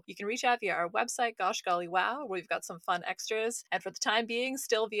know. You can reach out via our website, Gosh Golly Wow, where we've got some fun extras, and for the time being,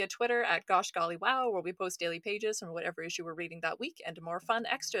 still via Twitter at Gosh Golly Wow, where we post daily pages from whatever issue we're reading that week and more fun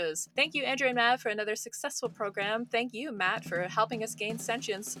extras. Thank you, Andrew and Matt, for another successful program. Thank you, Matt, for helping us gain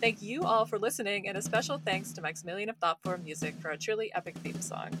sentience. Thank you all for listening, and a special thanks to Maximilian of Thoughtform Music for a truly epic theme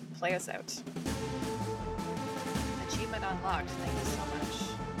song. Play us out. Achievement unlocked. Thank you so much.